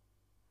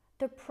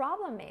 The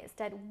problem is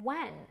that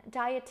when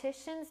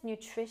dietitians,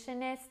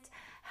 nutritionists,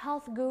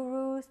 health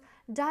gurus,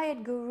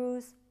 diet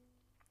gurus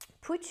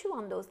put you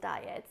on those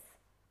diets,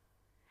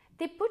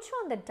 they put you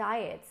on the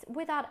diets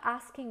without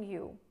asking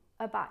you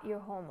about your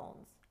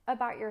hormones,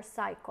 about your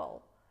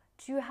cycle.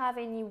 Do you have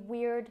any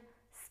weird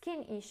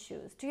skin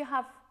issues? Do you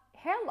have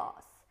hair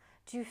loss?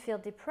 Do you feel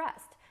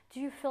depressed? Do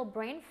you feel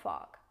brain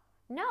fog?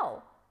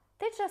 No,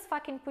 they just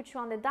fucking put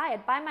you on the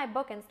diet. Buy my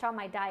book and start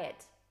my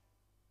diet.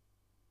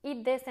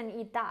 Eat this and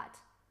eat that.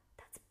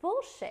 That's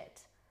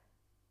bullshit.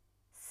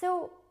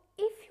 So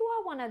if you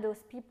are one of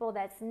those people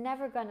that's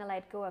never gonna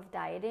let go of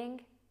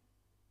dieting,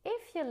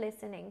 if you're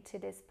listening to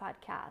this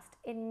podcast,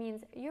 it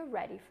means you're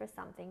ready for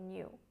something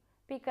new,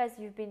 because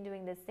you've been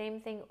doing the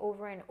same thing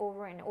over and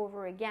over and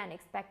over again,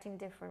 expecting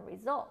different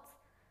results.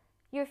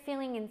 You're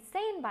feeling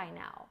insane by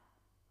now.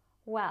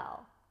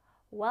 Well,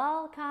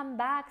 welcome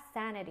back,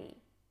 sanity.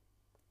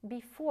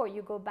 Before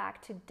you go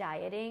back to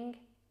dieting,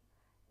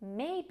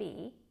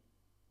 maybe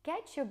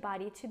get your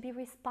body to be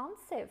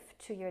responsive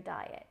to your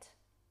diet.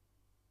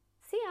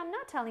 See, I'm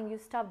not telling you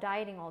stop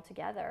dieting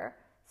altogether.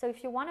 So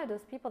if you're one of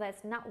those people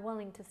that's not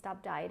willing to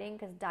stop dieting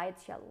because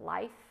diet's your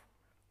life,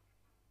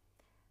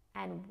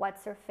 and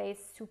what's her face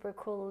super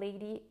cool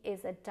lady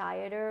is a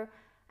dieter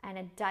and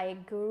a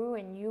diet guru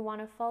and you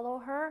want to follow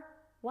her,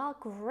 well,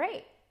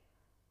 great.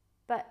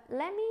 But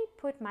let me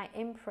put my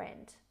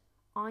imprint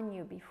on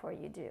you before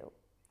you do.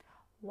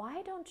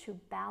 Why don't you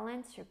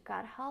balance your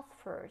gut health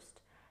first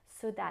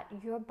so that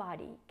your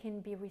body can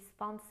be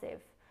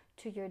responsive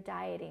to your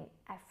dieting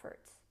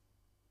efforts?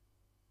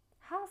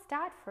 How's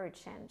that for a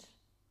change?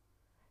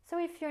 So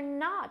if you're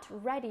not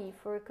ready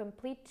for a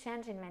complete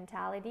change in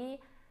mentality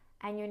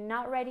and you're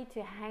not ready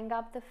to hang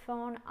up the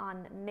phone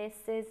on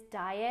Mrs.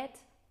 Diet,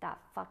 that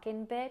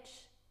fucking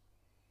bitch,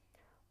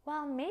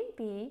 well,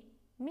 maybe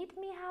meet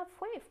me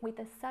halfway with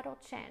a subtle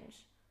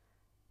change.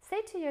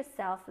 Say to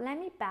yourself, let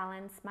me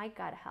balance my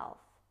gut health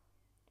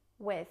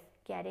with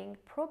getting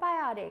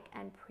probiotic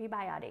and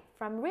prebiotic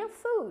from real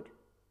food.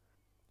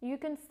 You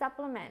can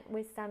supplement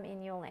with some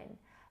inulin,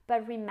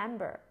 but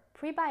remember,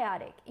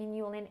 prebiotic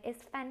inulin is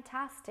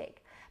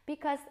fantastic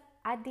because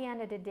at the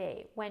end of the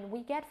day, when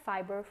we get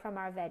fiber from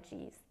our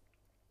veggies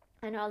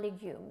and our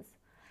legumes,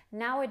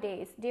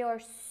 nowadays they are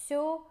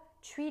so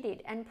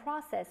treated and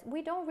processed,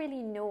 we don't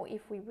really know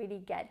if we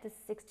really get the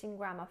 16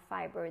 grams of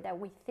fiber that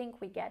we think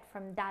we get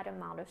from that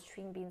amount of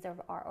string beans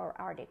or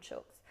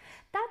artichokes.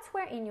 That's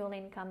where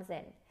inulin comes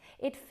in.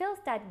 It fills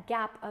that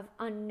gap of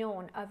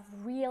unknown, of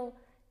real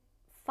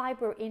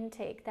fiber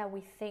intake that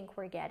we think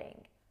we're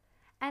getting.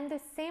 And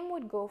the same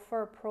would go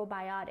for a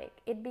probiotic.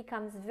 It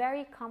becomes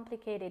very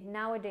complicated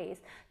nowadays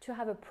to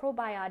have a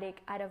probiotic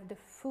out of the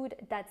food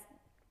that's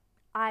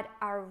at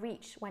our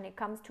reach when it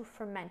comes to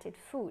fermented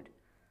food.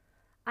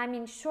 I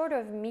mean, short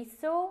of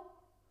miso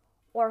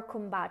or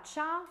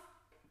kombucha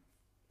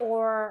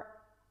or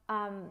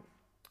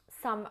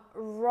some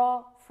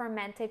raw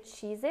fermented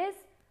cheeses,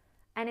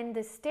 and in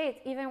the States,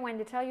 even when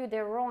they tell you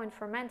they're raw and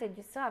fermented,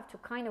 you still have to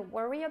kind of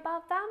worry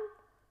about them.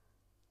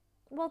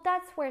 Well,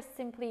 that's where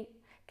simply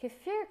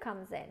kefir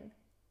comes in,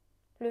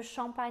 le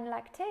champagne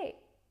lacté.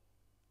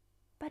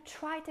 But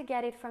try to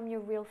get it from your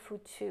real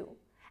food too.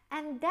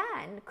 And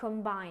then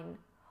combine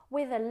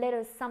with a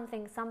little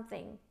something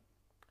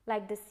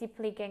like the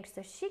Simply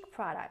Gangsta Chic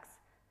products,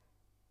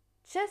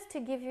 just to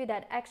give you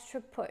that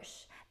extra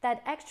push,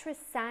 that extra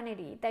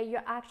sanity that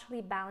you're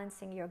actually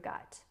balancing your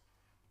gut.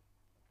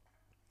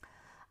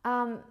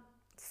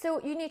 So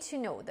you need to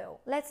know though,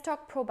 let's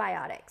talk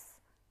probiotics.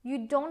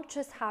 You don't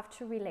just have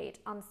to relate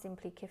on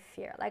Simply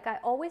Kefir. Like I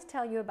always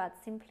tell you about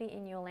Simply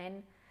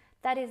Inulin,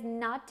 that is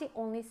not the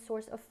only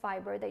source of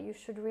fiber that you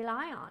should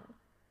rely on.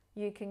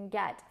 You can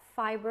get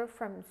fiber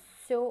from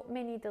so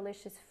many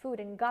delicious food,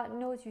 and God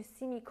knows you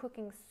see me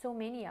cooking so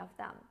many of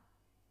them.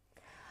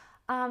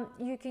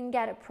 You can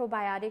get a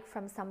probiotic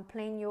from some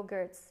plain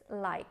yogurts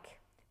like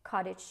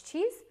cottage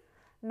cheese.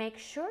 Make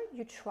sure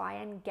you try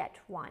and get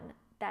one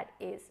that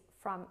is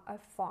from a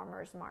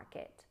farmer's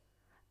market,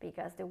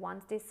 because the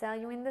ones they sell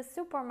you in the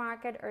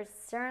supermarket are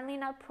certainly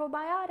not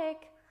probiotic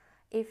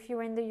if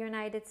you're in the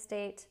United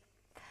States.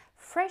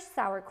 Fresh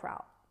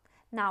sauerkraut.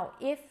 Now,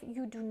 if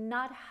you do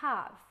not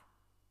have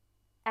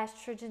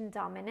estrogen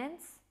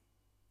dominance,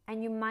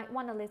 and you might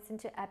want to listen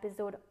to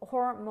episode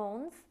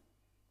hormones,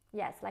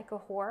 yes, like a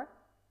whore,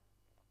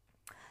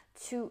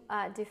 to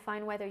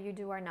define whether you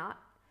do or not,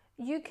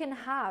 you can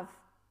have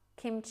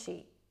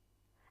kimchi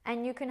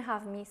and you can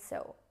have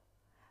miso.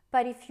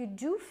 But if you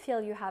do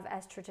feel you have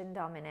estrogen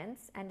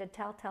dominance, and the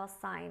telltale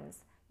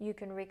signs you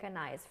can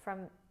recognize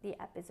from the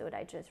episode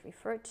I just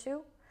referred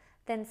to,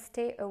 then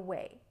stay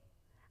away.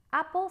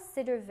 Apple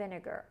cider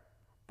vinegar.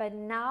 But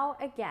now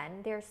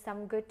again, there's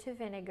some good to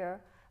vinegar,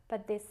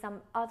 but there's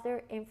some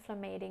other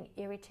inflammatory,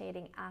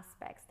 irritating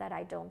aspects that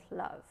I don't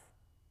love.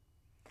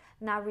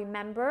 Now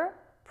remember,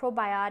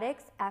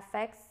 probiotics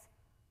effects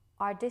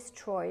are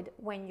destroyed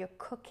when you're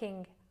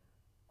cooking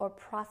or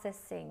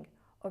processing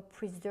or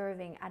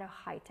preserving at a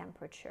high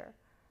temperature.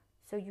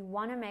 So you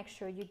want to make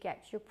sure you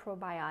get your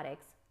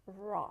probiotics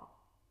raw.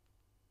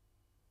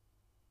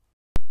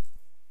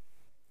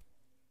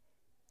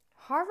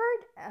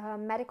 Harvard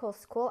Medical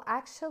School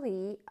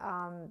actually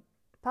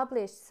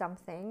published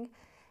something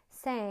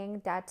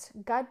saying that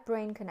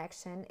gut-brain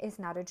connection is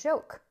not a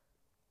joke.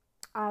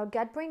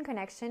 Gut-brain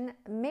connection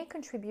may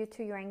contribute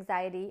to your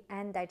anxiety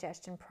and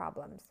digestion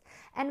problems,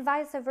 and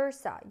vice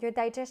versa. Your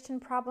digestion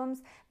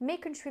problems may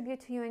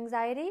contribute to your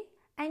anxiety,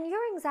 and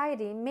your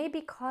anxiety may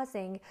be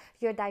causing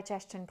your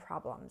digestion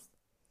problems.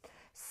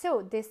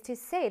 So this to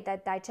say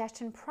that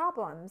digestion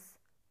problems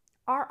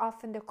are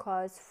often the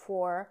cause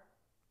for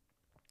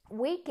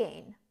weight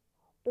gain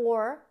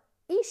or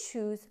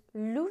issues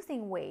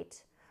losing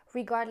weight,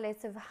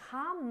 regardless of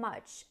how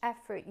much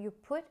effort you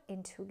put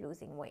into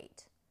losing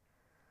weight.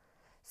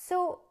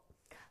 So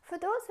for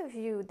those of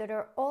you that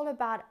are all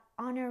about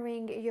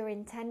honoring your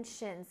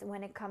intentions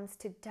when it comes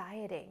to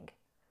dieting,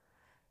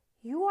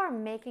 you are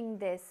making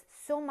this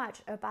so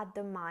much about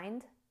the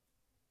mind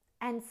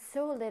and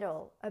so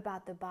little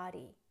about the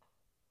body.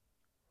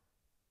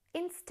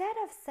 Instead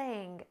of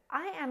saying,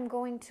 I am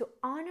going to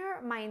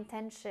honor my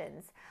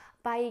intentions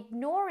by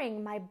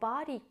ignoring my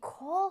body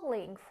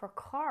calling for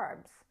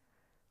carbs,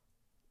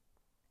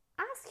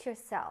 ask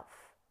yourself,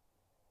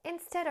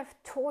 instead of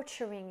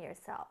torturing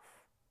yourself,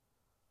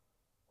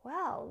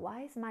 well,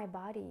 why is my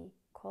body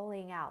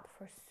calling out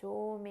for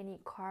so many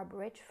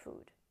carb-rich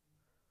food?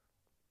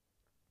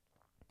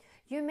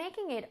 You're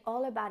making it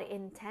all about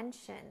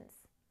intentions,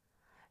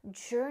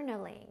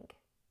 journaling,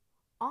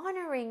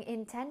 honoring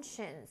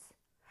intentions,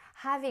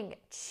 having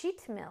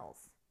cheat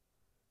meals.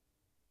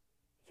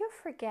 You're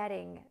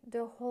forgetting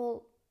the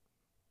whole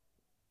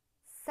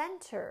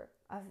center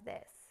of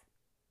this,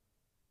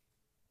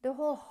 the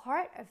whole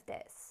heart of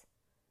this.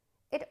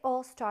 It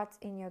all starts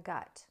in your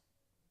gut.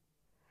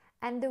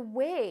 And the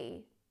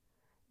way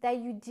that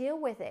you deal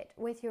with it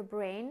with your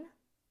brain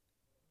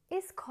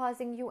is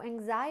causing you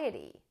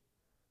anxiety.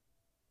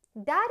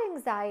 That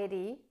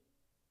anxiety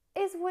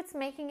is what's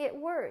making it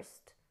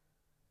worse.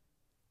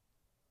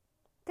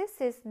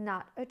 This is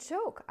not a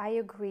joke. I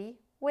agree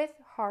with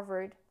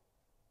Harvard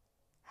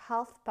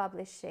Health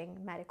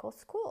Publishing Medical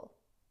School.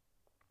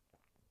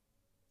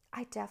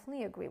 I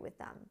definitely agree with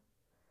them.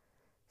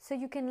 So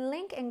you can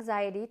link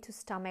anxiety to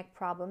stomach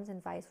problems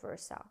and vice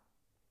versa.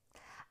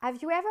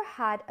 Have you ever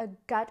had a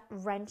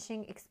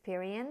gut-wrenching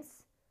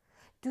experience?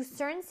 Do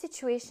certain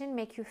situations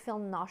make you feel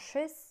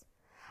nauseous?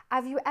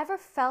 Have you ever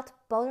felt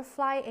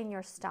butterflies in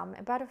your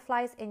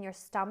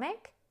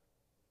stomach?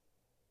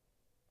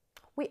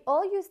 We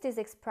all use these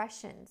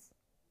expressions.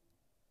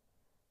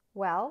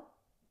 Well,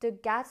 the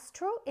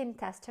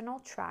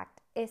gastrointestinal tract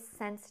is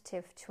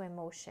sensitive to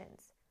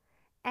emotions.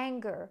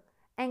 Anger,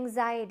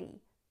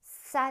 anxiety,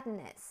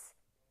 sadness,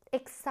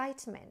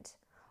 excitement.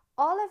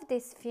 All of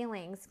these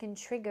feelings can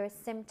trigger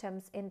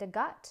symptoms in the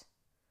gut.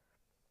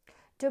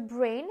 The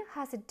brain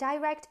has a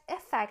direct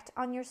effect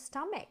on your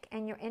stomach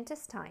and your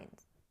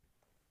intestines,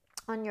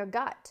 on your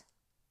gut.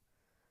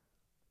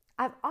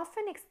 I've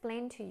often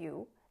explained to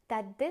you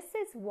that this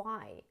is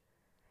why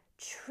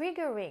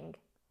triggering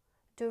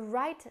the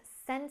right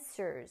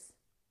sensors,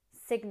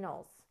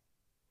 signals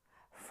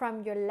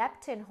from your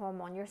leptin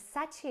hormone, your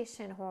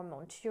satiation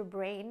hormone to your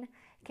brain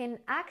can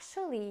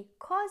actually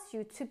cause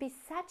you to be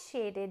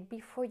satiated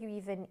before you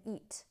even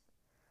eat.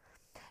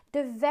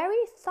 The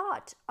very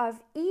thought of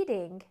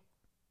eating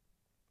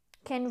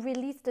can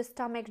release the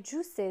stomach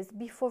juices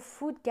before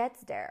food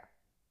gets there.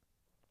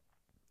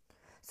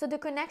 So the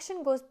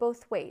connection goes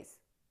both ways.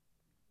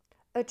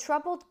 A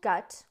troubled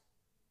gut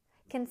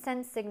can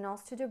send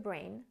signals to the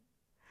brain,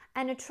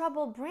 and a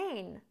troubled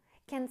brain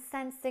can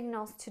send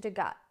signals to the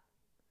gut.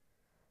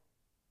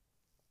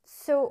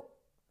 So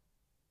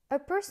a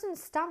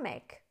person's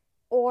stomach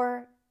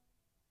or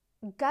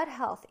gut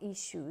health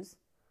issues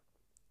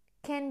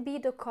can be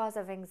the cause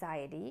of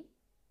anxiety,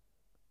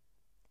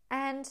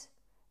 and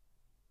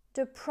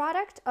the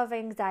product of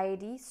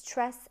anxiety,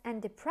 stress,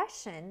 and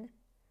depression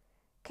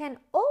can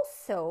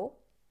also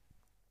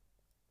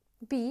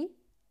be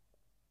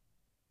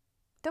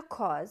the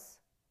cause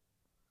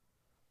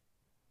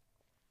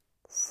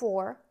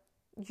for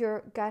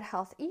your gut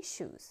health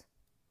issues.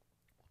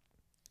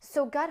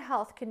 So gut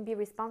health can be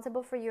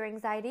responsible for your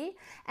anxiety,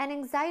 and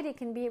anxiety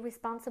can be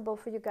responsible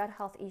for your gut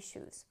health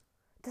issues.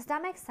 Does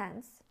that make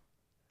sense?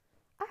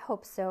 I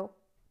hope so.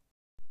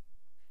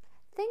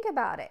 Think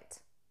about it.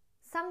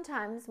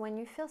 Sometimes when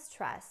you feel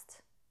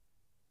stressed,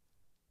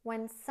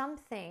 when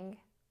something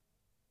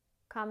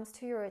comes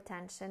to your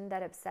attention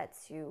that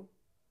upsets you,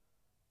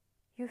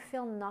 you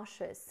feel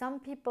nauseous. Some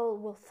people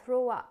will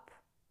throw up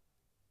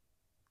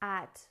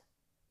at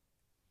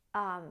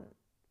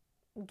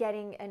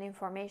getting an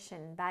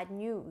information, bad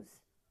news.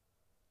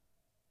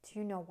 Do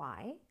you know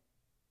why?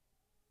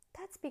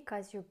 That's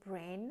because your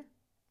brain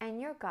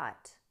and your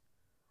gut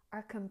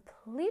are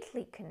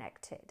completely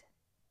connected.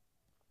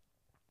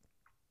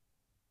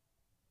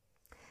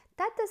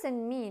 That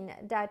doesn't mean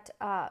that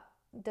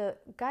the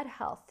gut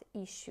health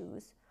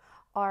issues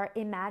are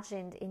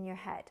imagined in your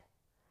head.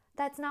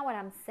 That's not what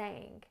I'm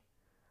saying.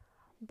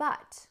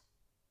 But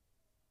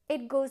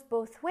it goes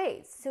both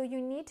ways. So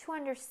you need to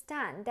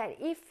understand that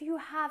if you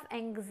have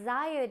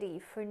anxiety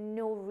for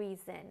no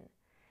reason,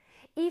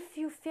 if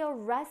you feel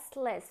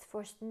restless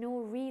for no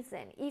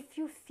reason, if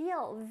you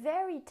feel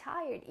very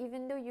tired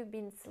even though you've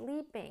been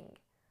sleeping,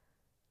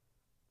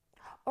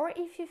 or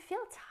if you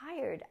feel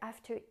tired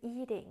after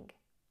eating,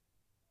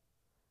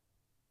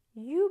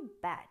 you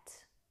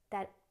bet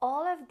that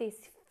all of these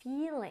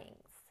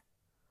feelings,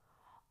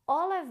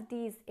 all of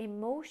these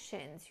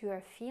emotions you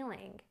are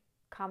feeling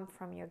come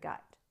from your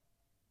gut.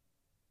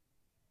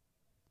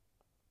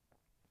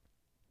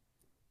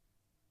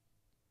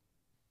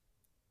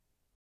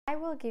 I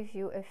will give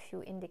you a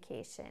few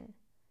indications.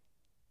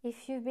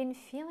 If you've been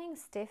feeling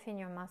stiff in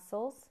your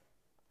muscles,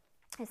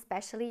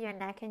 especially your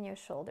neck and your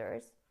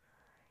shoulders,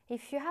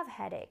 if you have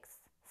headaches,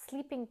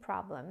 sleeping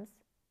problems,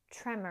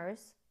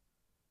 tremors,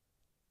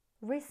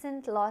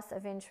 recent loss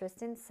of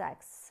interest in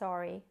sex,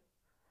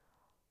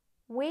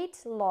 weight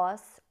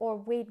loss or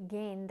weight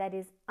gain that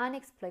is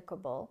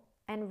inexplicable,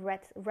 and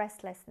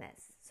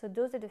restlessness. So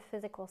those are the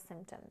physical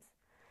symptoms.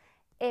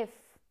 If,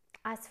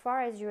 as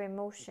far as your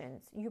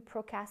emotions, you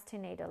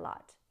procrastinate a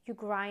lot, you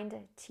grind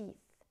teeth,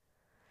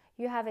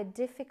 you have a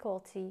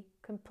difficulty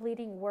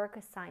completing work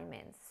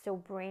assignments, so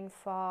brain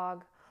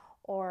fog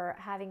or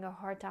having a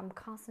hard time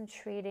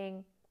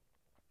concentrating,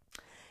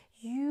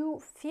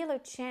 you feel a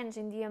change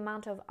in the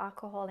amount of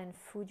alcohol and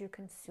food you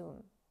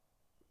consume.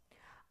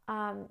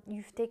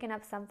 You've taken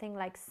up something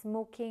like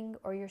smoking,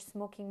 or you're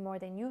smoking more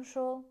than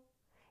usual.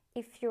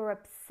 If you're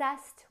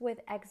obsessed with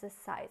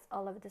exercise,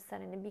 all of a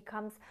sudden it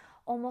becomes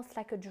almost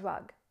like a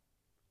drug.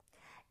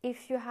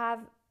 If you have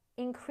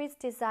increased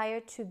desire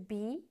to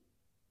be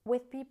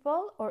with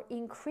people or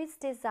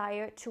increased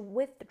desire to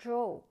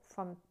withdraw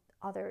from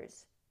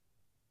others.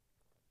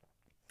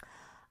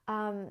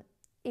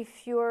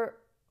 If you're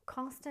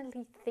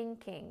constantly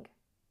thinking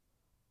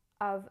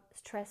of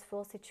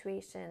stressful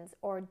situations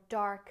or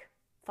dark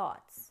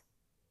thoughts.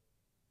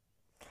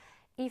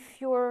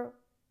 If you're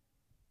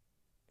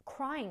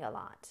crying a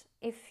lot,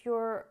 if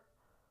you're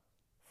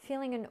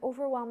feeling an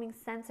overwhelming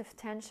sense of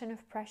tension,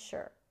 of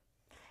pressure,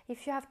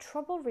 if you have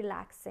trouble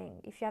relaxing,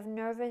 if you have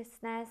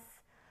nervousness,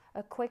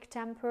 a quick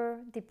temper,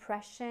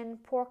 depression,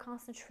 poor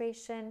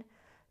concentration,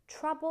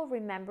 trouble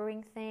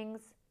remembering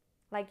things,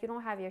 like you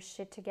don't have your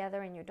shit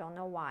together and you don't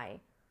know why.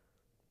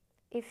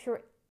 If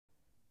you're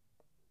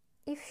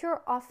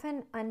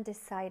often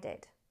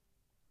undecided,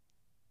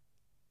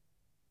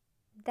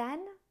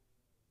 then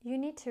you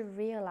need to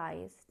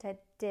realize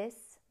that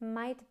this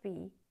might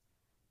be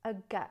a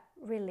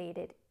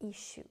gut-related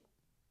issue.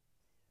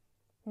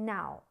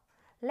 Now,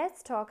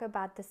 let's talk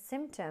about the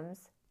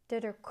symptoms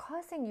that are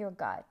causing your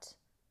gut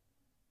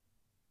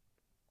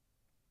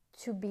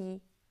to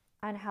be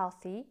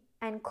unhealthy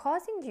and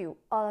causing you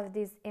all of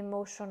these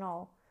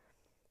emotional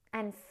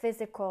and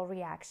physical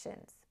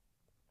reactions.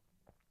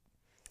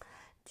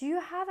 Do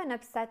you have an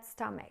upset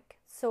stomach?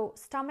 So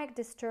stomach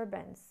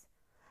disturbance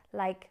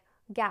like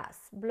gas,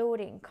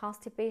 bloating,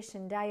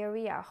 constipation,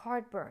 diarrhea,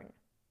 heartburn.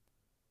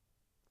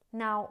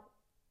 Now,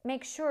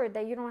 make sure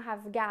that you don't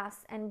have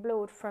gas and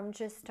bloat from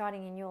just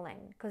starting in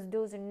Yulin, because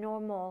those are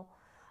normal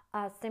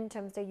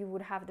symptoms that you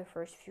would have the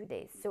first few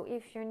days. So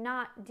if you're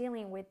not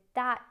dealing with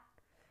that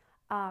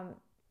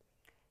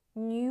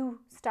new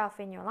stuff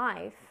in your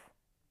life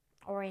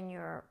or in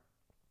your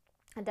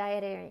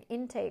dietary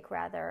intake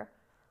rather,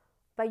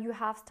 but you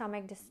have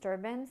stomach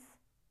disturbance,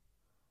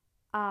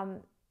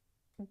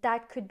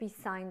 that could be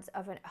signs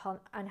of an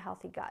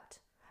unhealthy gut.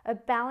 A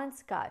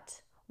balanced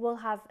gut will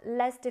have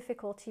less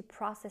difficulty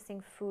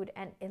processing food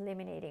and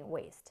eliminating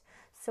waste.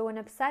 So an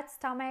upset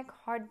stomach,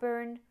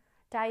 heartburn,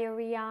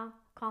 diarrhea,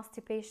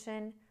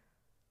 constipation,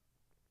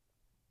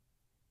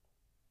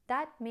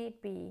 that may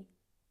be,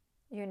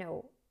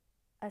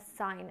 a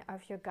sign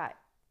of your gut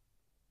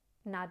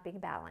not being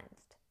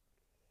balanced.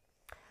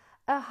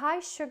 A high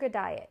sugar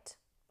diet.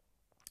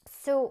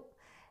 So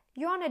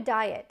you're on a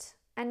diet,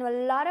 and a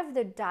lot of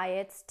the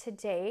diets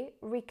today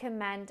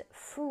recommend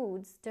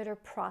foods that are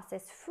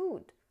processed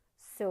food.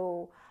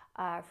 So,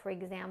 for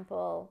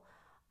example,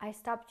 I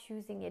stopped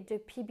using it, the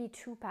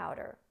PB2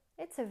 powder.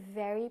 It's a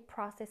very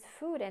processed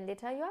food, and they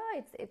tell you,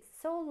 it's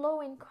so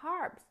low in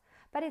carbs,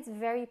 but it's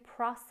very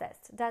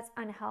processed. That's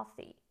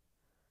unhealthy.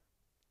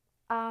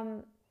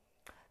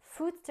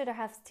 Foods that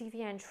have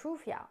stevia and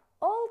truffia,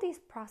 all these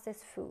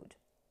processed food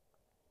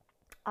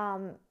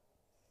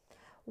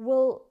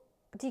will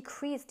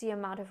decrease the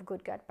amount of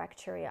good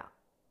bacteria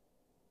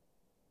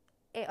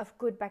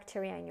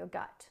in your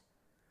gut.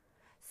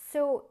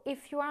 So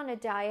if you're on a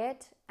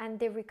diet and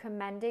they're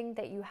recommending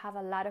that you have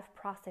a lot of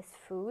processed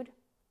food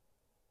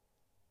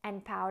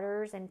and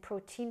powders and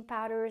protein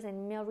powders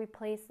and meal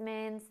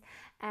replacements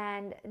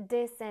and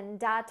this and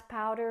that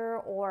powder,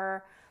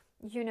 or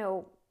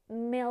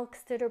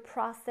milks that are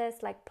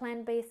processed like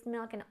plant-based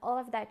milk and all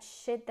of that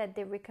shit that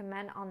they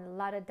recommend on a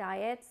lot of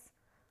diets,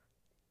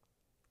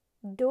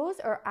 those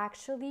are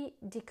actually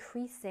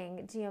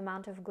decreasing the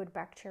amount of good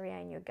bacteria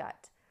in your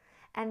gut.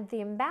 And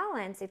the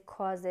imbalance it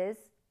causes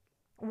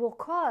will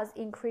cause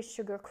increased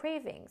sugar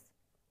cravings.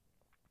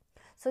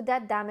 So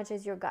that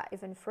damages your gut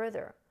even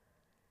further.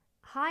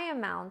 High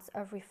amounts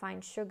of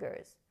refined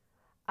sugars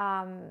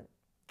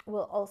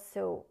will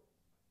also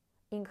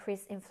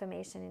increase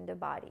inflammation in the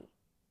body.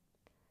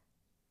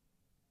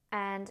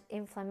 And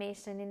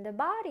inflammation in the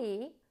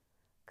body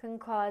can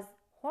cause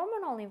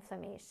hormonal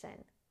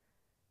inflammation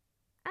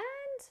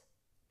and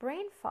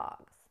brain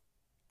fogs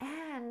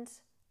and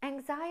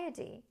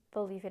anxiety,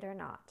 believe it or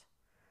not.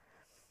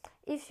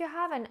 If you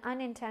have an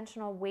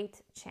unintentional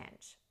weight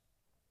change,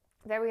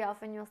 very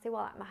often you'll say,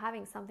 well, I'm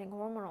having something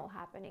hormonal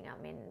happening.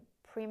 I'm in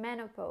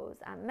premenopause,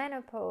 I'm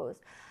menopause.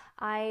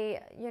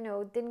 I,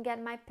 didn't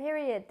get my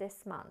period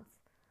this month.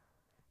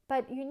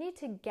 But you need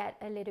to get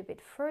a little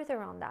bit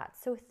further on that.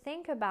 So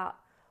think about,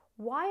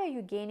 why are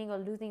you gaining or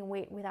losing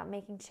weight without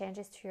making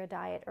changes to your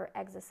diet or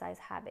exercise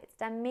habits?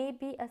 That may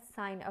be a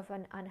sign of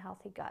an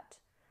unhealthy gut.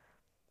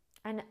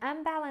 An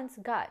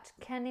unbalanced gut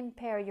can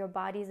impair your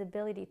body's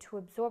ability to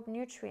absorb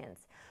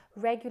nutrients,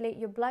 regulate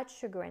your blood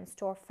sugar, and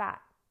store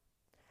fat.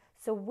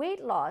 So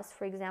weight loss,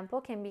 for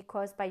example, can be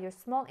caused by your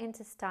small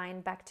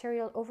intestine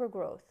bacterial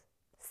overgrowth.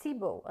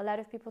 SIBO. A lot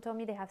of people told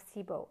me they have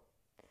SIBO.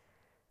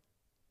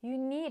 You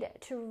need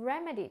to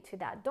remedy to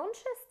that. Don't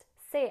just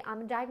say,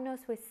 I'm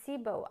diagnosed with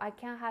SIBO, I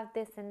can't have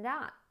this and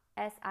that,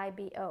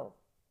 SIBO.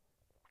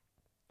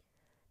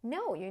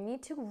 No, you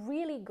need to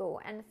really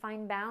go and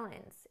find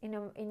balance in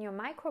your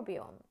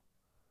microbiome.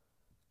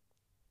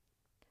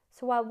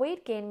 So while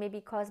weight gain may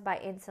be caused by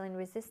insulin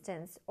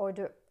resistance or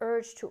the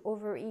urge to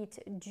overeat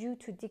due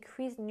to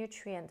decreased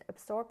nutrient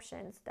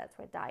absorption, that's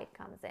where diet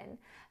comes in.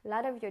 A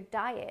lot of your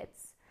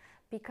diets,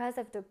 because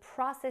of the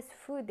processed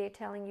food they're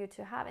telling you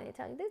to have, and they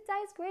tell you, this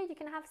diet's great, you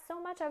can have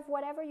so much of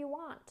whatever you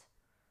want.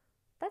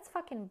 That's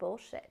fucking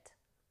bullshit.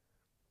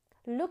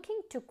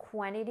 Looking to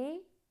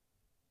quantity,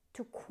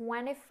 to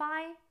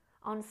quantify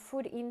on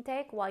food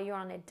intake while you're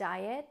on a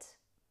diet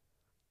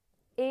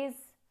is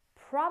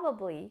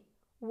probably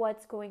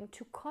what's going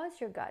to cause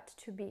your gut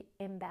to be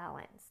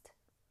imbalanced.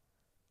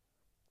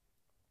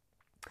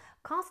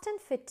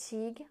 Constant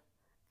fatigue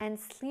and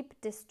sleep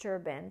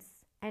disturbance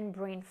and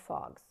brain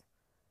fogs.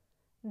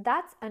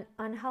 That's an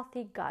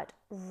unhealthy gut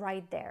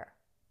right there.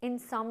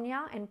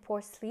 Insomnia and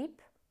poor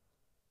sleep,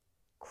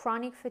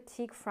 chronic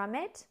fatigue from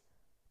it,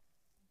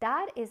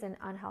 that is an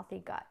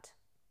unhealthy gut.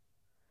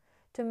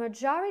 The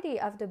majority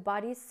of the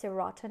body's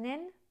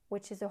serotonin,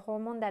 which is a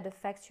hormone that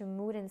affects your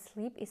mood and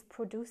sleep, is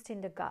produced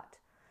in the gut.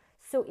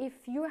 So if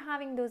you're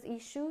having those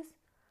issues,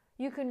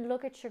 you can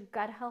look at your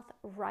gut health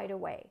right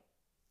away.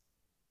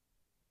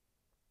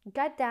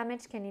 Gut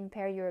damage can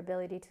impair your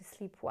ability to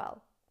sleep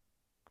well.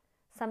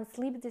 Some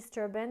sleep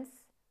disturbance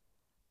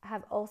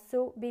have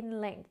also been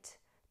linked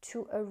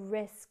to a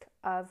risk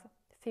of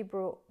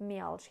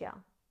fibromyalgia.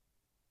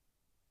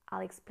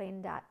 I'll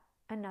explain that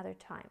another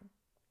time.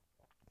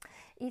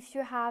 If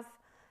you have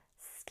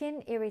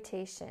skin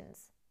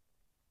irritations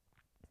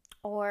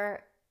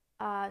or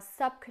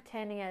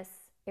subcutaneous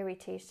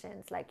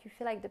irritations, like you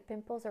feel like the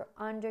pimples are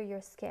under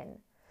your skin,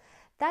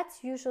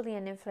 that's usually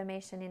an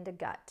inflammation in the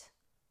gut.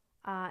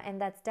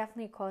 And that's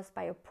definitely caused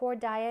by a poor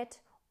diet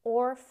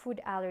or food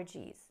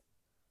allergies.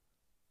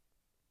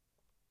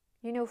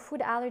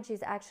 Food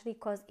allergies actually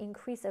cause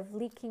increase of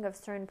leaking of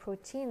certain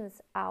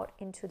proteins out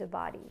into the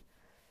body.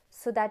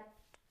 So that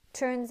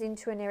turns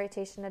into an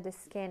irritation of the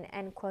skin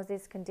and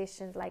causes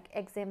conditions like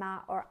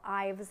eczema or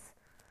hives.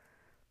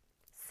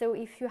 So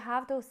if you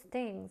have those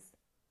things,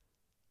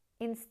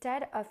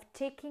 instead of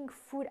taking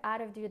food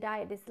out of your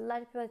diet, there's a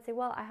lot of people that say,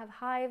 well, I have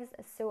hives,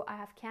 so I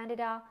have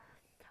candida,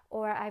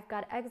 or I've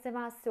got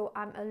eczema, so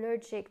I'm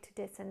allergic to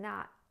this and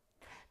that.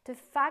 The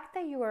fact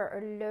that you are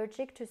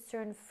allergic to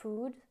certain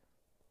food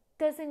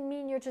doesn't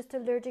mean you're just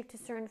allergic to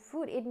certain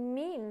food. It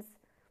means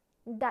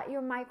that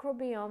your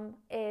microbiome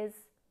is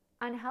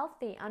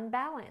unhealthy,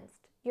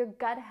 unbalanced. Your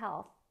gut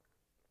health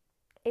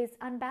is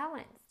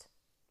unbalanced.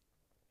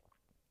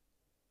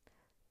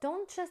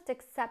 Don't just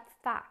accept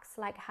facts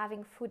like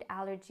having food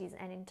allergies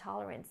and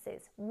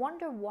intolerances.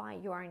 Wonder why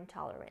you are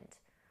intolerant.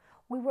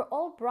 We were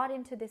all brought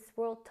into this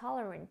world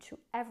tolerant to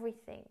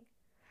everything.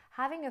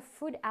 Having a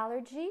food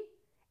allergy,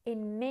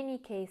 in many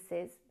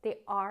cases, there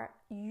are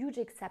huge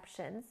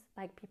exceptions,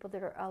 like people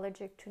that are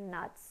allergic to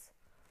nuts.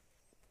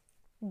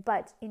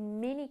 But in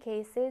many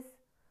cases,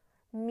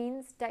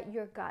 means that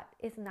your gut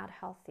is not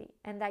healthy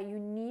and that you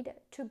need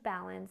to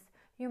balance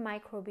your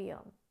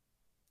microbiome.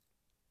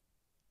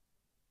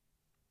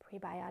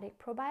 Prebiotic,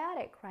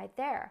 probiotic, right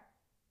there.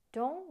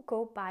 Don't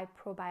go buy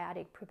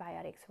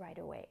prebiotics right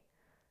away.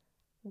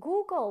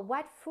 Google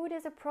what food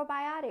is a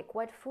probiotic,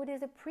 what food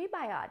is a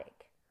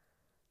prebiotic,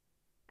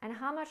 and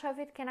how much of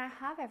it can I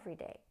have every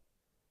day.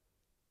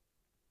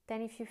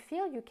 Then if you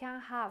feel you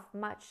can't have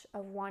much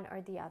of one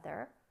or the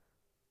other,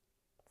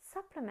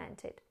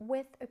 supplement it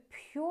with a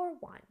pure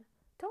one.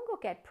 Don't go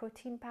get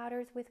protein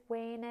powders with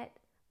whey in it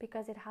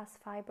because it has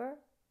fiber.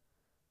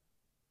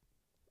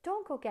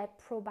 Don't go get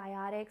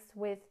probiotics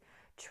with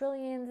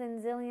trillions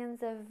and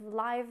zillions of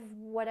live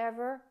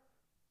whatever.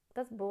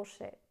 That's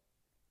bullshit.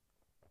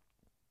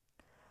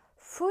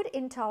 Food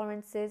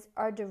intolerances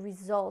are the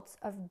results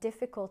of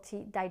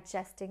difficulty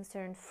digesting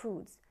certain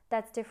foods.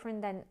 That's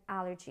different than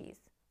allergies.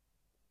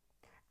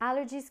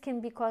 Allergies can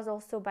be caused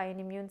also by an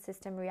immune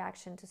system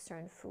reaction to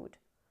certain food.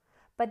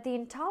 But the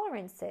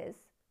intolerances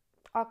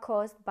are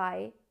caused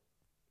by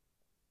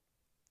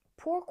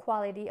poor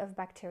quality of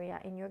bacteria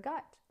in your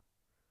gut.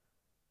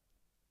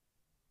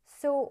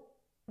 So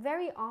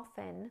very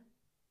often,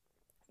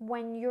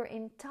 when you're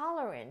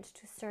intolerant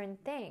to certain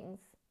things,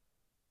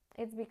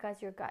 it's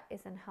because your gut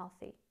isn't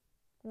healthy,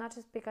 not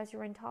just because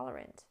you're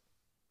intolerant.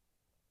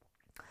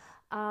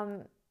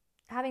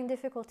 Having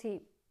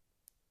difficulty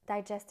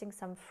digesting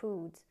some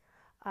foods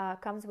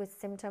comes with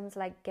symptoms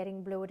like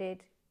getting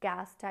bloated,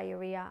 gas,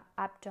 diarrhea,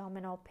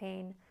 abdominal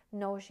pain,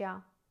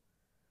 nausea.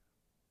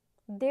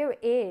 There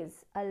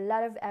is a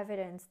lot of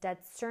evidence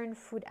that certain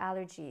food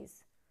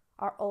allergies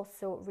are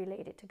also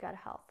related to gut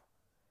health.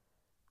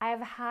 I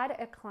have had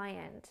a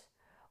client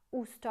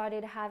who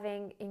started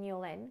having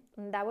inulin,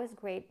 and that was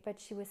great,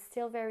 but she was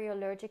still very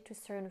allergic to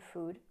certain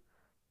food,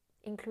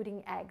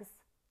 including eggs,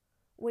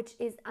 which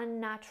is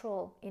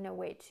unnatural in a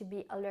way to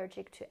be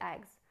allergic to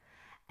eggs.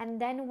 And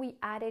then we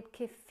added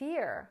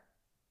kefir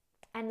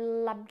and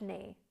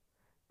labneh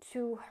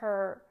to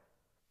her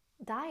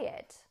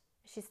diet.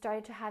 She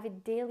started to have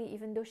it daily,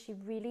 even though she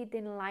really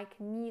didn't like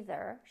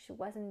neither. She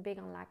wasn't big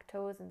on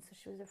lactose, and so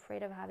she was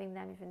afraid of having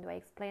them, even though I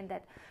explained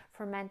that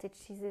fermented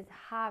cheeses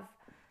have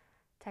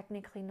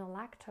technically no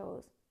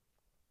lactose.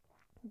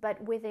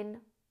 But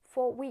within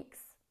 4 weeks,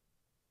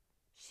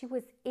 she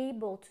was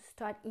able to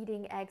start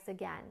eating eggs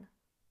again.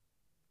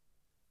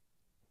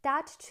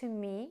 That, to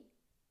me,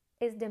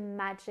 is the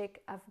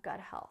magic of gut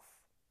health.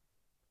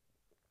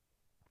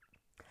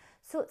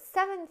 So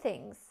 7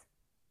 things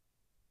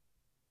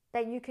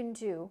that you can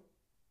do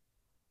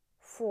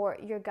for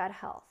your gut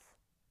health.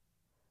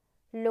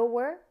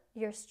 Lower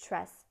your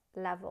stress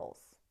levels.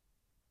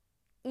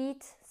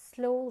 Eat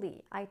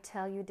slowly. I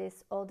tell you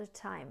this all the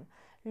time.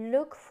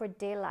 Look for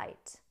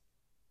daylight.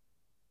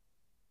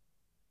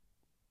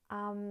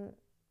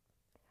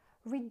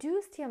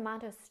 Reduce the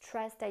amount of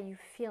stress that you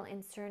feel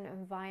in certain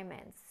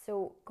environments.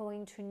 So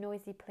going to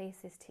noisy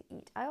places to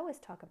eat. I always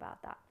talk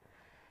about that.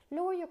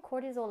 Lower your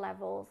cortisol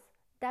levels.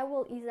 That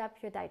will ease up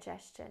your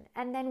digestion.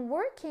 And then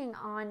working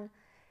on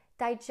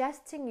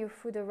digesting your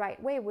food the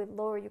right way will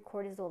lower your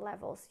cortisol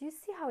levels. You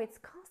see how it's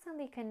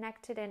constantly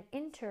connected and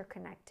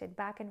interconnected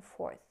back and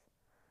forth.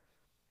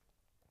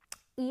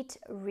 Eat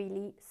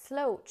really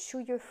slow. Chew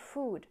your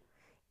food.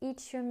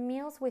 Eat your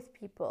meals with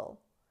people.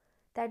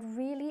 That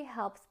really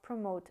helps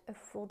promote a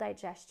full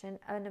digestion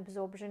and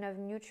absorption of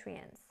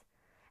nutrients.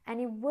 And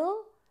it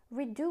will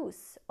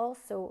reduce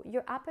also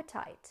your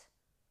appetite.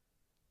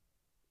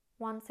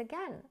 Once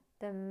again,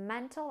 the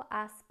mental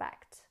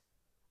aspect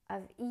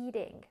of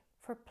eating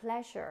for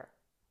pleasure,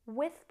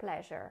 with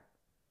pleasure,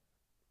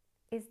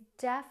 is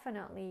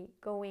definitely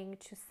going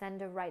to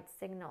send the right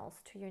signals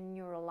to your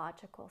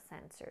neurological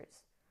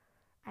sensors.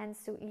 And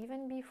so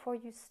even before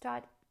you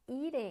start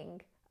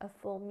eating a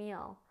full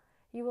meal,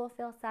 you will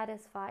feel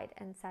satisfied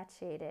and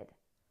satiated.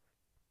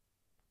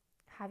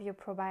 Have your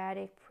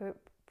prebiotic,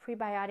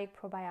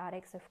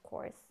 probiotics, of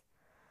course.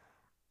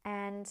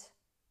 And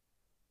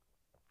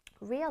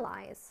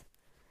realize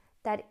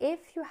that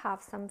if you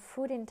have some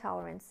food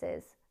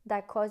intolerances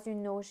that cause you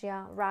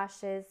nausea,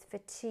 rashes,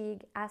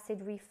 fatigue,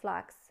 acid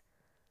reflux,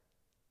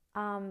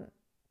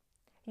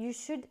 you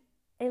should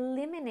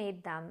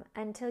eliminate them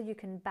until you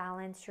can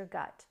balance your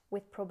gut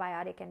with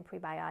probiotic and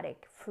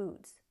prebiotic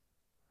foods.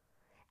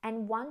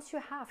 And once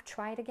you have,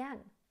 try it again.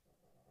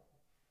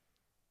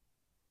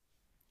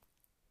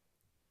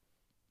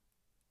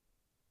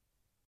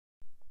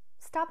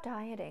 Stop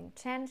dieting.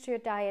 Change your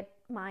diet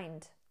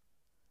mind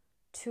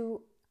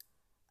to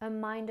a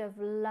mind of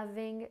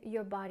loving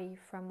your body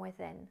from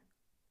within.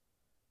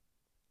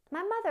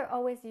 My mother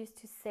always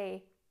used to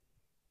say,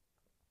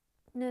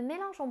 ne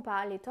mélangeons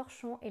pas les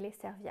torchons et les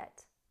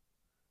serviettes.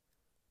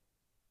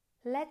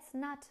 Let's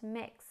not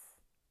mix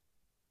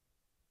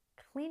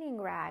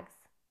cleaning rags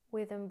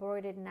with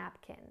embroidered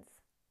napkins.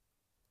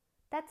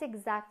 That's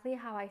exactly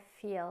how I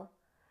feel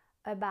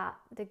about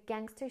the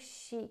gangster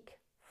chic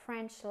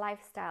French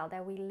lifestyle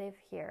that we live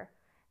here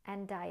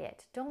and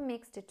diet. Don't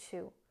mix the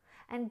two.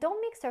 And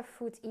don't mix our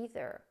foods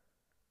either.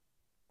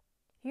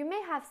 You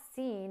may have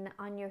seen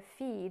on your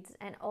feeds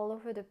and all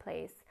over the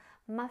place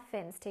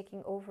muffins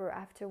taking over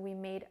after we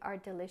made our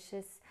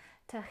delicious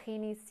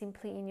tahini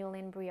simply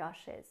inulin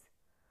brioches.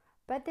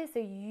 But there's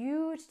a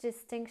huge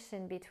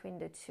distinction between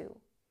the two.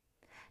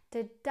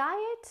 The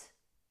diet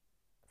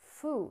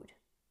food,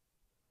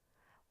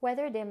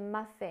 whether they're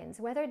muffins,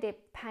 whether they're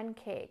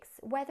pancakes,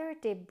 whether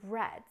they're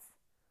breads,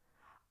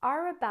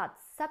 are about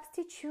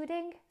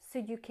substituting so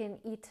you can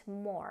eat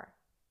more.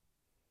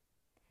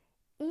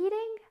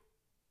 Eating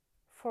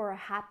for a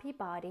happy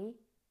body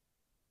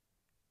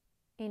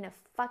in a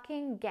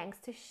fucking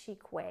gangster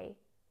chic way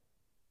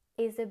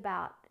is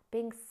about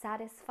being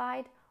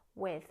satisfied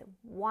with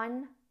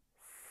one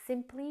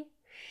simply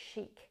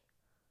chic,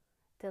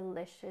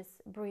 delicious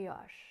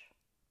brioche.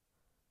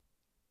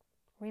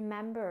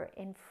 Remember,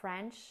 in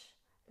French,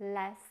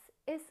 less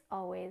is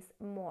always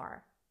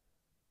more.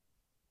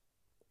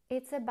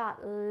 It's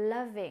about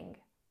loving.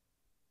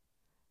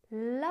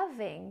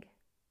 Loving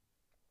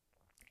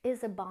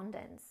is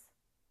abundance.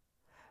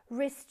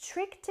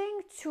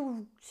 Restricting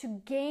to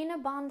gain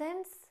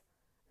abundance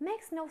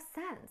makes no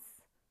sense.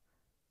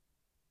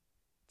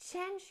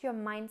 Change your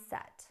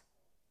mindset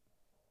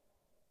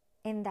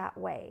in that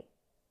way.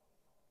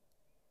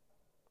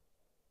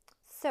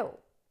 So,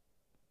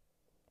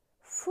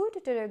 foods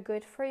that are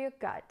good for your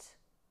gut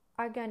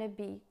are going to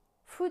be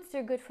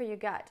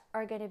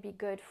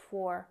good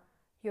for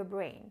your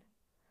brain.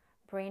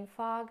 Brain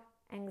fog,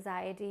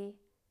 anxiety,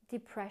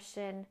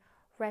 depression,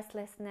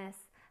 restlessness,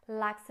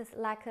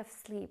 lack of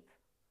sleep,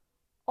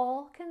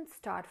 all can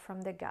start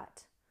from the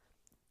gut.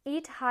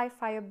 Eat high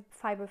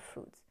fiber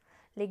foods,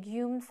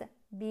 legumes,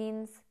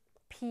 beans,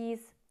 peas,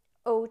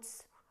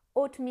 oats.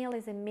 Oatmeal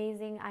is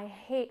amazing. I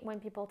hate when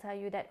people tell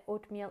you that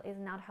oatmeal is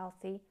not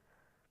healthy.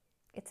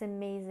 It's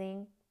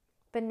amazing.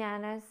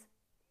 Bananas,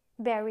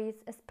 berries,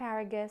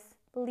 asparagus,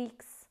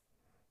 leeks.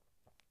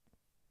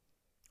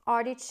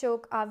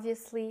 Artichoke,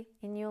 obviously,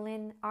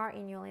 inulin, our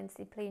inulin,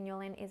 simply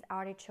inulin is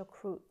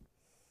artichoke root.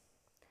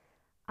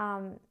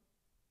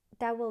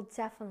 That will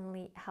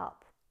definitely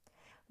help.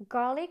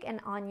 Garlic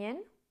and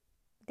onion,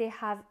 they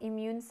have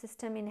immune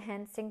system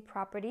enhancing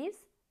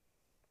properties.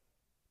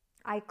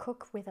 I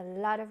cook with a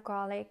lot of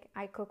garlic.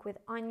 I cook with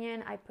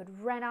onion. I put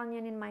red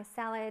onion in my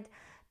salad.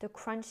 The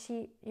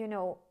crunchy,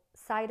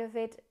 side of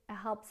it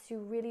helps you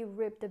really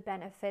reap the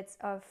benefits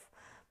of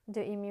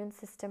the immune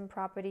system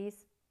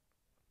properties.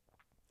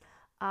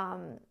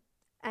 And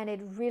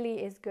it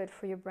really is good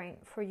for your brain,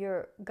 for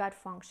your gut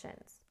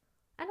functions,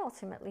 and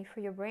ultimately for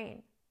your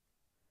brain.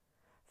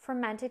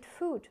 Fermented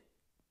food.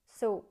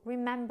 So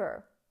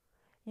remember,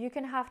 you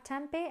can have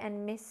tempeh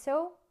and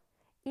miso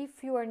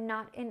if you are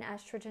not in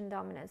estrogen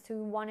dominance. So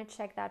you want to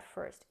check that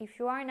first. If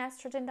you are in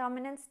estrogen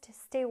dominance,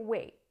 stay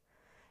away.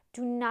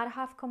 Do not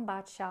have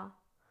kombucha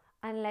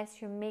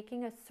unless you're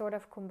making a sort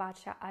of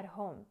kombucha at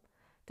home.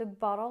 The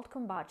bottled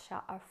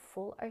kombucha are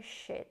full of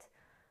shit.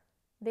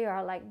 They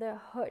are like the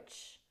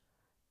hooch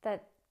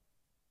that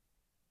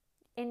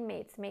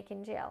inmates make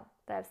in jail,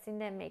 that I've seen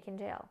them make in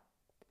jail.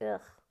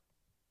 Ugh.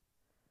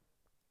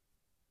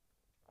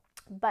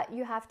 But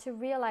you have to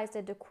realize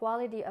that the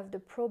quality of the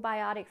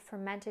probiotic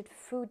fermented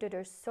food that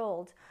are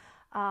sold,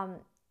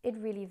 it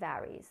really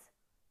varies.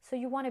 So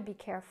you want to be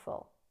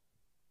careful.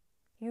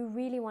 You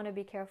really want to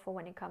be careful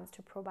when it comes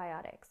to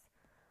probiotics.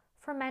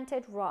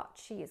 Fermented raw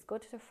cheese. Go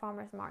to the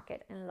farmer's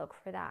market and look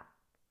for that.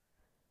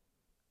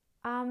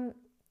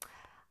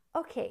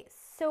 Okay,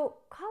 so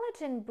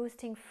collagen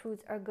boosting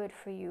foods are good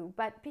for you,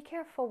 but be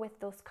careful with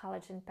those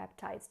collagen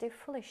peptides. They're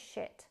full of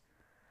shit.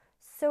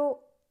 So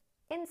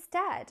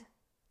instead,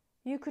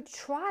 you could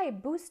try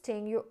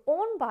boosting your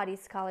own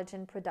body's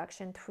collagen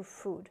production through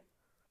food.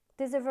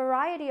 There's a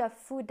variety of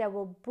food that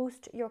will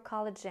boost your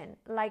collagen,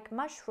 like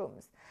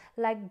mushrooms,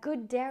 like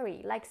good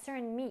dairy, like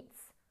certain meats.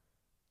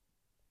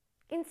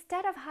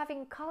 Instead of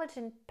having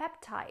collagen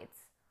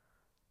peptides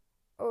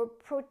or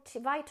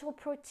vital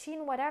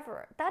protein,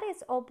 whatever, that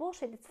is all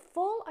bullshit. It's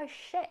full of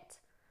shit.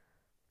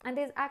 And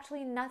there's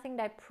actually nothing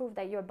that proves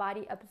that your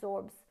body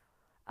absorbs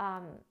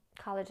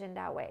collagen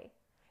that way.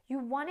 You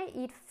want to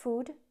eat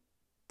food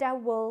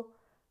that will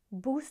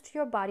boost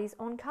your body's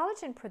own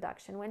collagen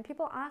production. When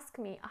people ask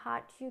me, how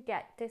do you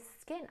get this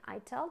skin? I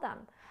tell them,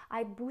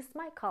 I boost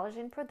my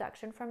collagen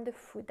production from the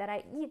food that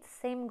I eat.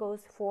 Same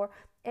goes for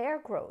hair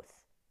growth.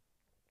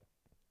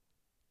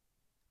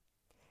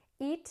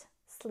 Eat,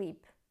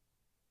 sleep,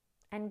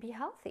 and be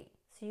healthy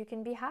so you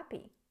can be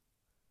happy.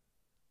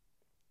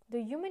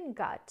 the human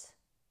gut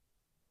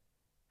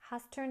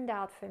has turned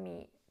out for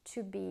me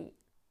to be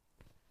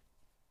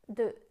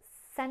the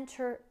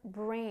center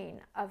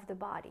brain of the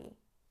body.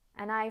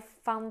 And I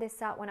found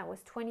this out when I was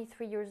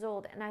 23 years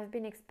old, and I've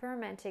been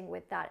experimenting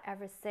with that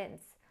ever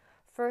since.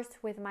 First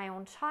with my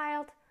own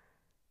child,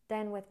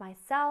 then with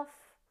myself,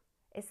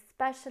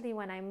 especially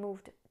when I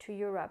moved to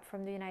Europe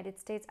from the United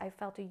States, I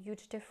felt a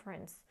huge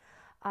difference.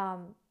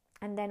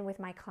 And then with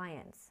my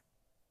clients.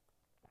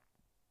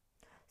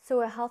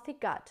 So a healthy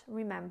gut,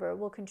 remember,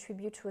 will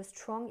contribute to a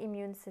strong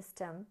immune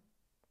system,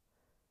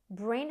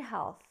 brain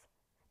health,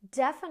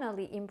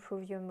 definitely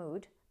improve your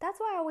mood. That's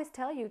why I always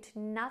tell you to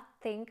not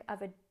think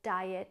of a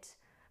diet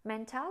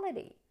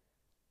mentality.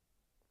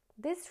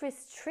 This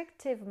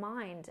restrictive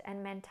mind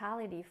and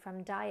mentality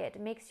from diet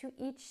makes you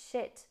eat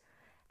shit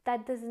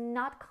that does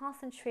not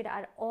concentrate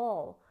at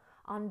all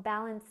on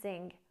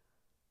balancing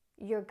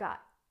your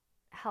gut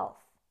health,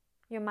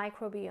 your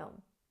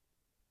microbiome.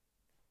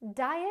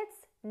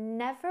 Diets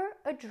never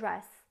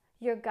address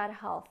your gut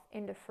health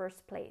in the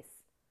first place.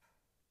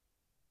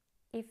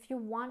 If you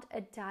want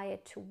a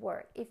diet to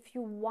work, if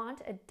you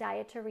want a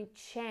dietary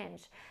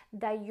change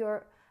that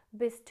you're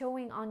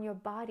bestowing on your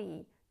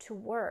body to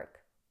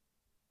work,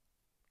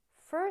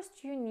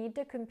 first you need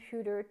the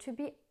computer to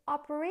be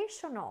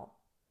operational,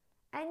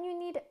 and you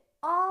need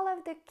all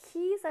of the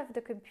keys of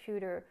the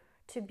computer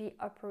to be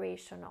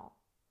operational.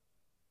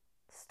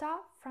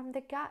 Start from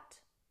the gut.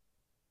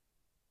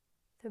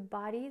 The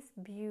body's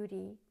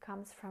beauty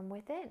comes from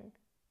within.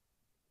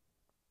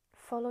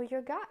 Follow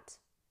your gut.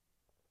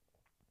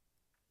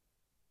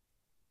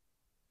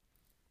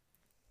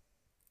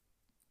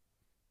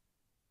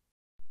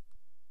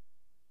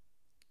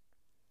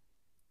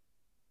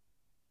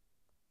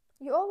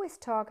 You always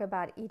talk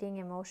about eating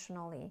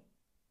emotionally.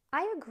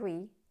 I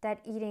agree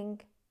that eating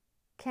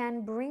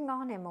can bring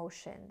on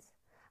emotions.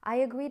 I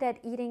agree that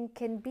eating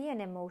can be an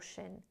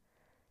emotion.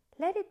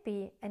 Let it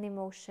be an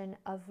emotion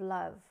of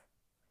love.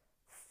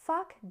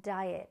 Fuck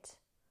diet.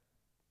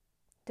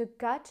 The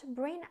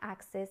gut-brain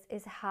axis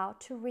is how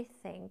to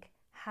rethink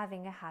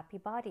having a happy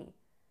body.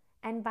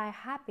 And by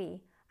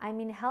happy, I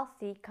mean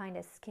healthy, kind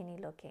of skinny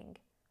looking.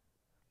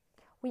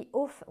 We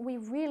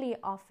really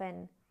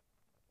often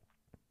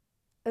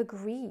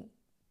agree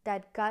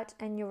that gut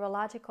and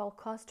neurological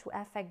cause to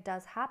effect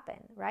does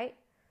happen, right?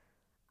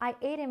 I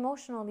ate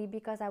emotionally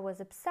because I was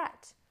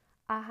upset.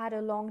 I had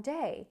a long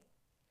day.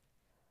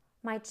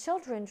 My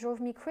children drove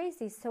me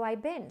crazy, so I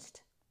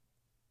binged.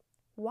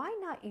 Why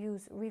not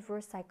use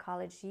reverse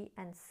psychology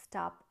and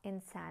stop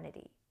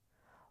insanity?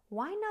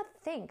 Why not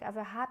think of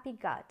a happy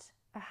gut,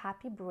 a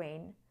happy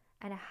brain,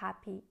 and a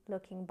happy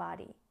looking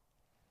body?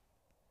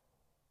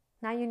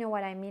 Now you know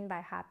what I mean by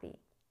happy.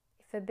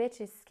 If a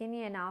bitch is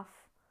skinny enough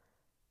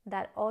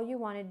that all you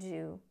want to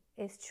do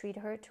is treat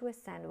her to a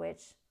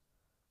sandwich,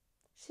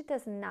 she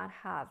does not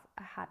have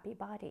a happy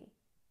body.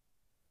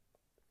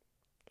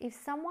 If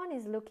someone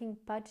is looking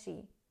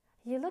pudgy,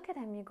 you look at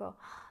them, you go,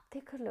 oh,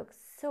 they could look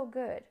so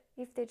good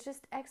if they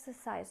just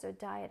exercise or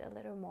diet a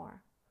little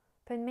more.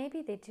 But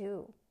maybe they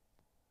do.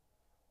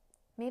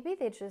 Maybe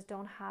they just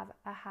don't have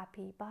a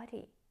happy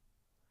body.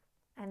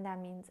 And that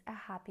means a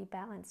happy,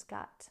 balanced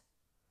gut.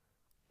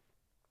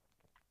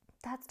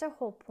 That's the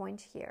whole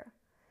point here.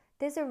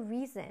 There's a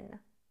reason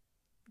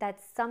that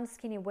some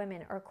skinny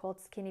women are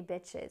called skinny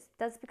bitches.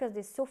 That's because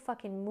they're so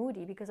fucking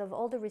moody because of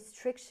all the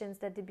restrictions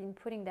that they've been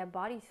putting their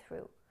body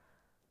through.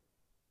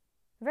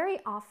 Very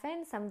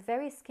often, some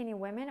very skinny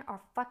women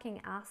are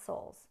fucking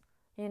assholes.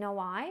 You know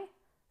why?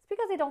 It's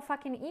because they don't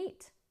fucking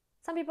eat.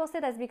 Some people say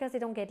that's because they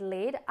don't get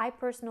laid. I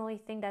personally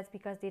think that's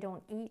because they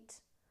don't eat.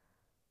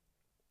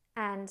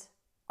 And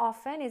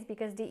often it's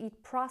because they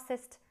eat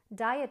processed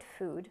diet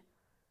food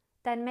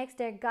that makes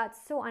their gut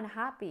so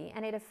unhappy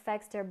and it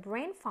affects their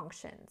brain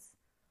functions.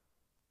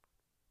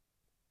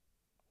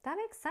 That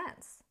makes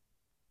sense.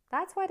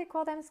 That's why they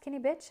call them skinny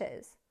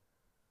bitches.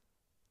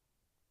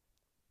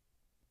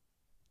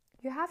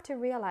 You have to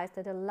realize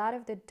that a lot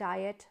of the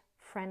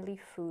diet-friendly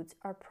foods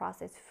are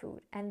processed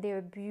food and they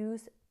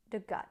abuse the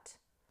gut.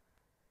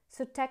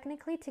 So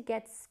technically, to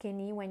get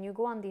skinny when you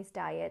go on these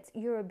diets,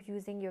 you're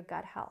abusing your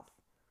gut health.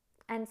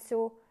 And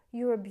so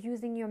you're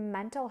abusing your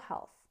mental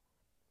health.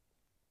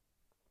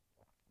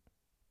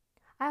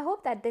 I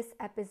hope that this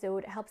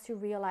episode helps you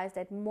realize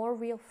that more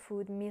real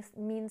food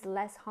means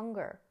less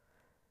hunger.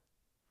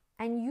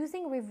 And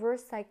using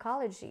reverse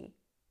psychology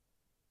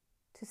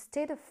to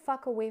stay the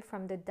fuck away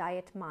from the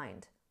diet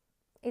mind.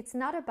 It's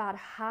not about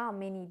how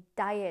many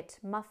diet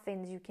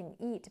muffins you can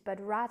eat,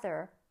 but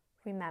rather,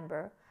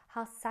 remember,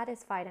 how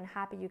satisfied and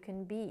happy you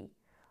can be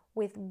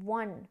with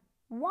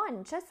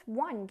just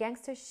one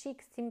gangster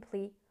chic,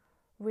 simply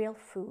real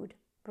food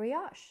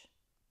brioche.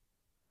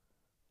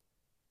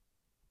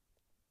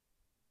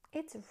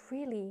 It's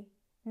really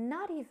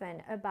not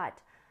even about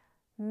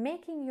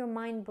making your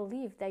mind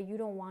believe that you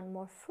don't want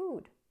more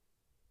food.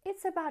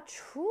 It's about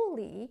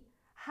truly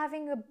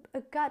having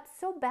a gut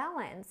so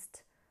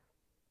balanced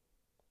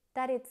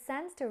that it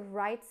sends the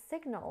right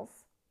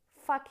signals,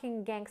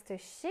 fucking gangster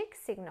chic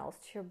signals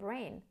to your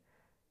brain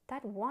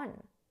that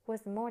one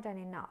was more than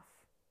enough.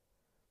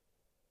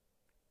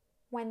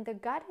 When the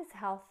gut is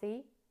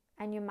healthy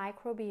and your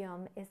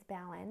microbiome is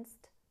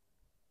balanced,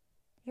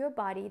 your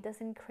body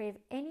doesn't crave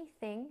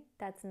anything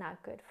that's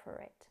not good for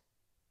it.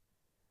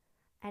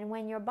 And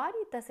when your body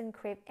doesn't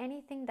crave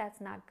anything that's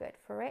not good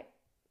for it,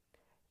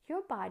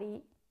 your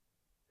body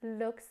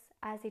looks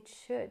as it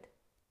should.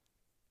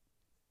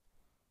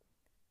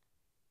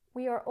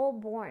 We are all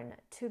born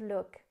to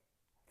look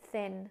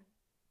thin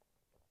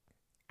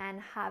and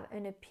have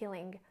an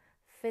appealing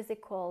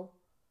physical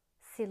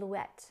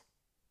silhouette.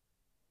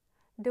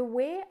 The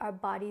way our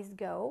bodies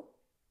go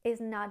is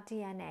not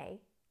DNA,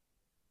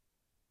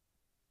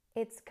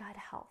 it's gut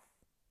health.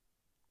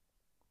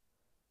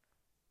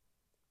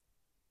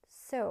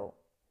 So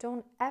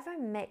don't ever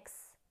mix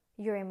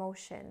your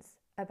emotions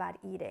about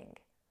eating.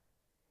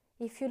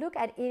 If you look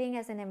at eating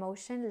as an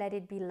emotion, let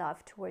it be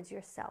love towards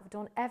yourself.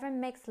 Don't ever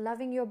mix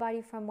loving your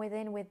body from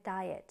within with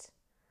diet.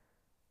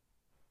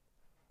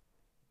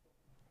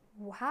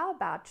 How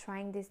about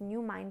trying this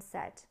new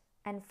mindset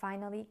and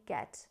finally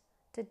get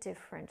the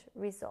different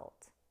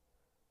result?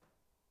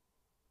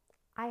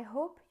 I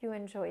hope you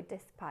enjoyed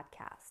this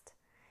podcast.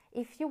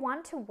 If you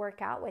want to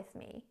work out with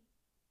me,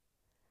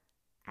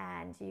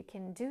 and you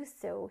can do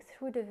so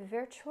through the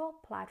virtual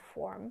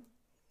platform,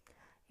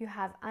 you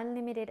have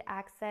unlimited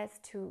access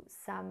to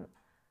some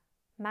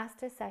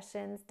master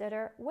sessions that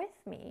are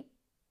with me.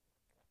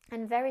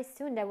 And very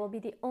soon, that will be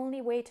the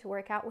only way to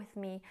work out with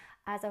me.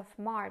 As of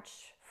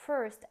March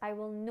 1st, I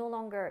will no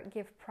longer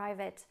give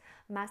private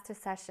master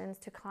sessions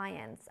to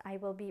clients. I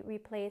will be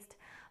replaced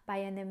by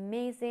an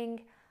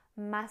amazing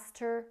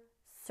master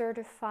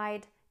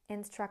certified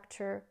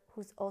instructor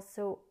who's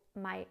also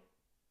my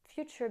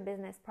future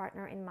business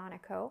partner in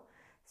Monaco.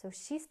 So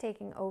she's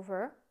taking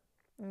over.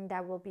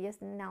 That will be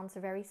announced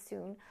very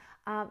soon.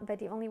 But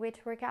the only way to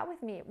work out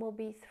with me will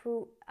be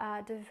through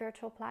the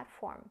virtual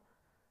platform.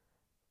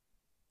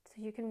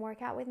 So you can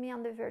work out with me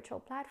on the virtual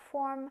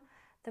platform.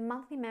 The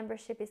monthly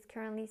membership is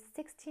currently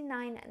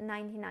 $69.99.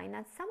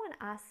 Now, someone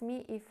asked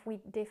me if we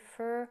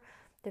defer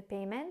the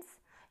payments.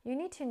 You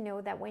need to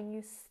know that when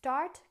you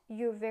start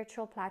your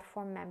virtual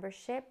platform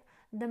membership,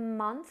 the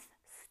month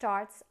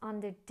starts on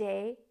the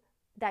day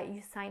that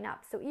you sign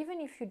up. So even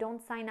if you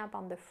don't sign up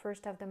on the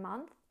 1st of the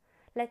month,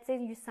 let's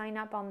say you sign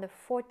up on the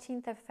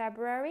 14th of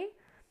February,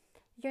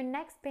 your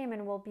next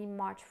payment will be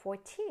March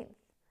 14th.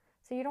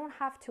 So you don't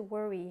have to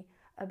worry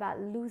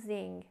about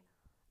losing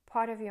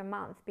part of your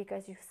month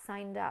because you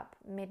signed up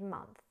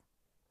mid-month.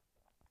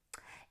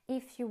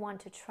 If you want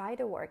to try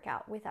the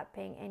workout without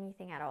paying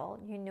anything at all,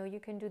 you know you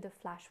can do the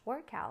flash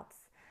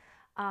workouts.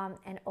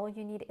 And all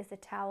you need is a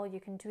towel. You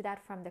can do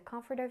that from the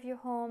comfort of your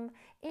home,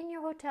 in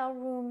your hotel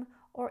room,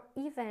 or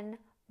even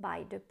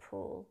by the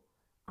pool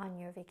on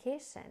your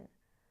vacation.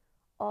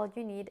 All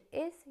you need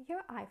is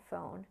your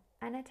iPhone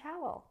and a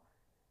towel.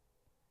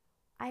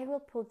 I will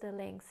put the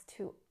links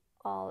to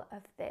all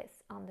of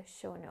this on the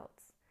show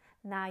notes.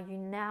 Now you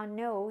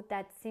know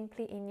that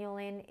Simply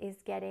Inulin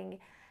is getting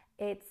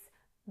its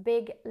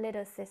big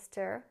little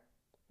sister,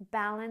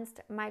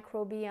 Balanced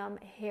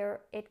Microbiome.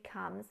 Here it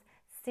comes.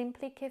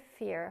 Simply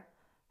Kefir,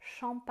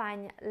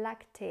 Champagne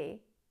Latte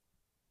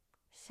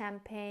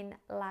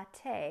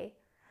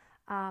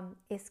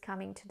is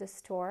coming to the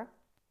store,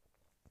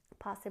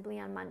 possibly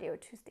on Monday or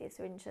Tuesday,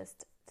 so in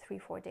just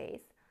 3-4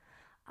 days.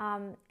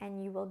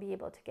 And you will be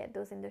able to get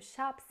those in the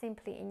shop.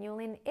 Simply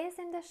Inulin is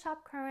in the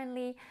shop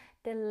currently.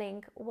 The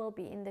link will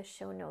be in the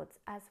show notes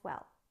as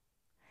well.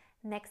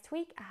 Next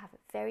week, I have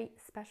a very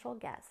special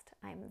guest.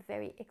 I'm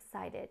very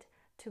excited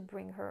to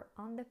bring her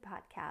on the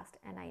podcast,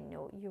 and I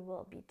know you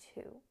will be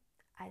too,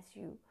 as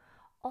you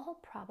all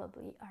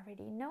probably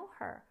already know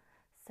her.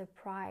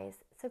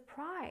 Surprise,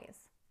 surprise.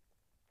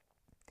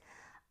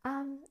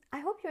 I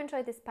hope you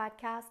enjoyed this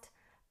podcast.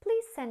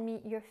 Please send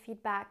me your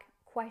feedback,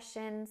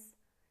 questions,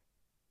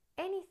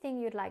 anything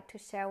you'd like to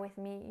share with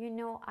me. You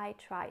know I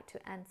try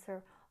to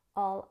answer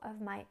all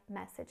of my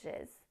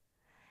messages.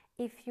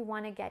 If you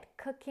want to get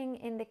cooking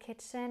in the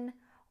kitchen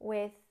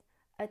with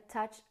a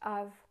touch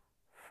of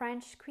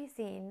French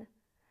cuisine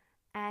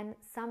and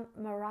some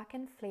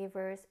Moroccan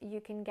flavors,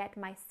 you can get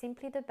my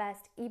Simply the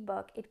Best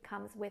ebook. It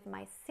comes with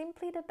my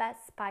Simply the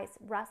Best Spice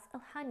Ras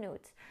El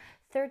Hanout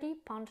 30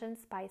 pungent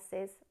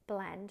spices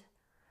blend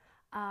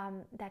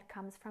that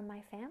comes from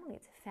my family.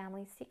 It's a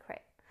family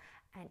secret.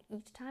 And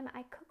each time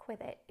I cook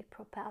with it, it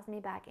propels me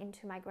back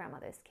into my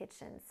grandmother's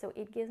kitchen. So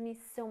it gives me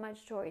so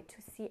much joy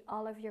to see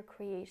all of your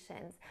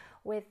creations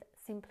with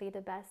Simply the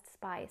Best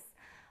Spice.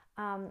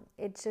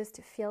 It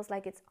just feels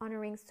like it's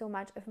honoring so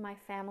much of my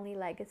family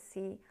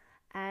legacy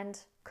and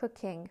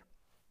cooking.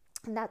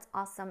 And that's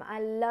awesome.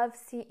 I love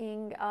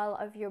seeing all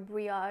of your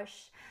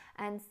brioche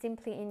and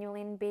Simply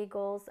Inulin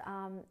bagels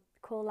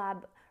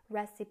collab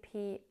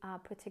recipe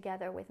put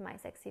together with my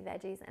sexy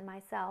veggies and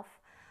myself.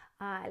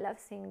 I love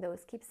seeing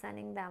those. Keep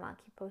sending them. I'll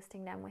keep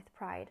posting them with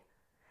pride.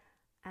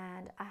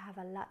 And I have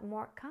a lot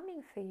more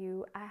coming for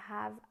you. I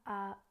have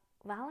a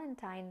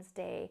Valentine's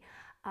Day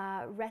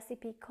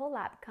recipe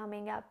collab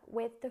coming up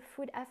with the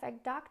Food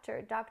Effect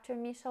Doctor. Dr.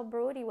 Michelle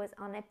Brody was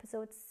on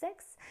episode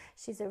 6.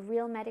 She's a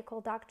real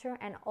medical doctor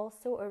and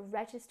also a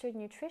registered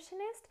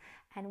nutritionist,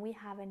 and we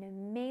have an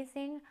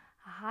amazing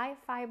high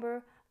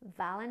fiber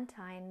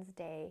Valentine's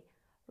Day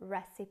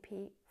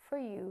recipe for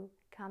you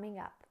coming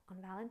up on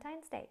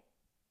Valentine's Day.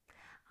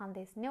 On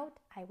this note,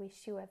 I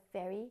wish you a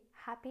very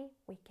happy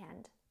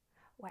weekend.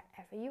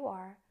 Wherever you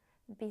are,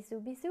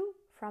 bisous bisous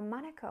from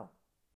Monaco.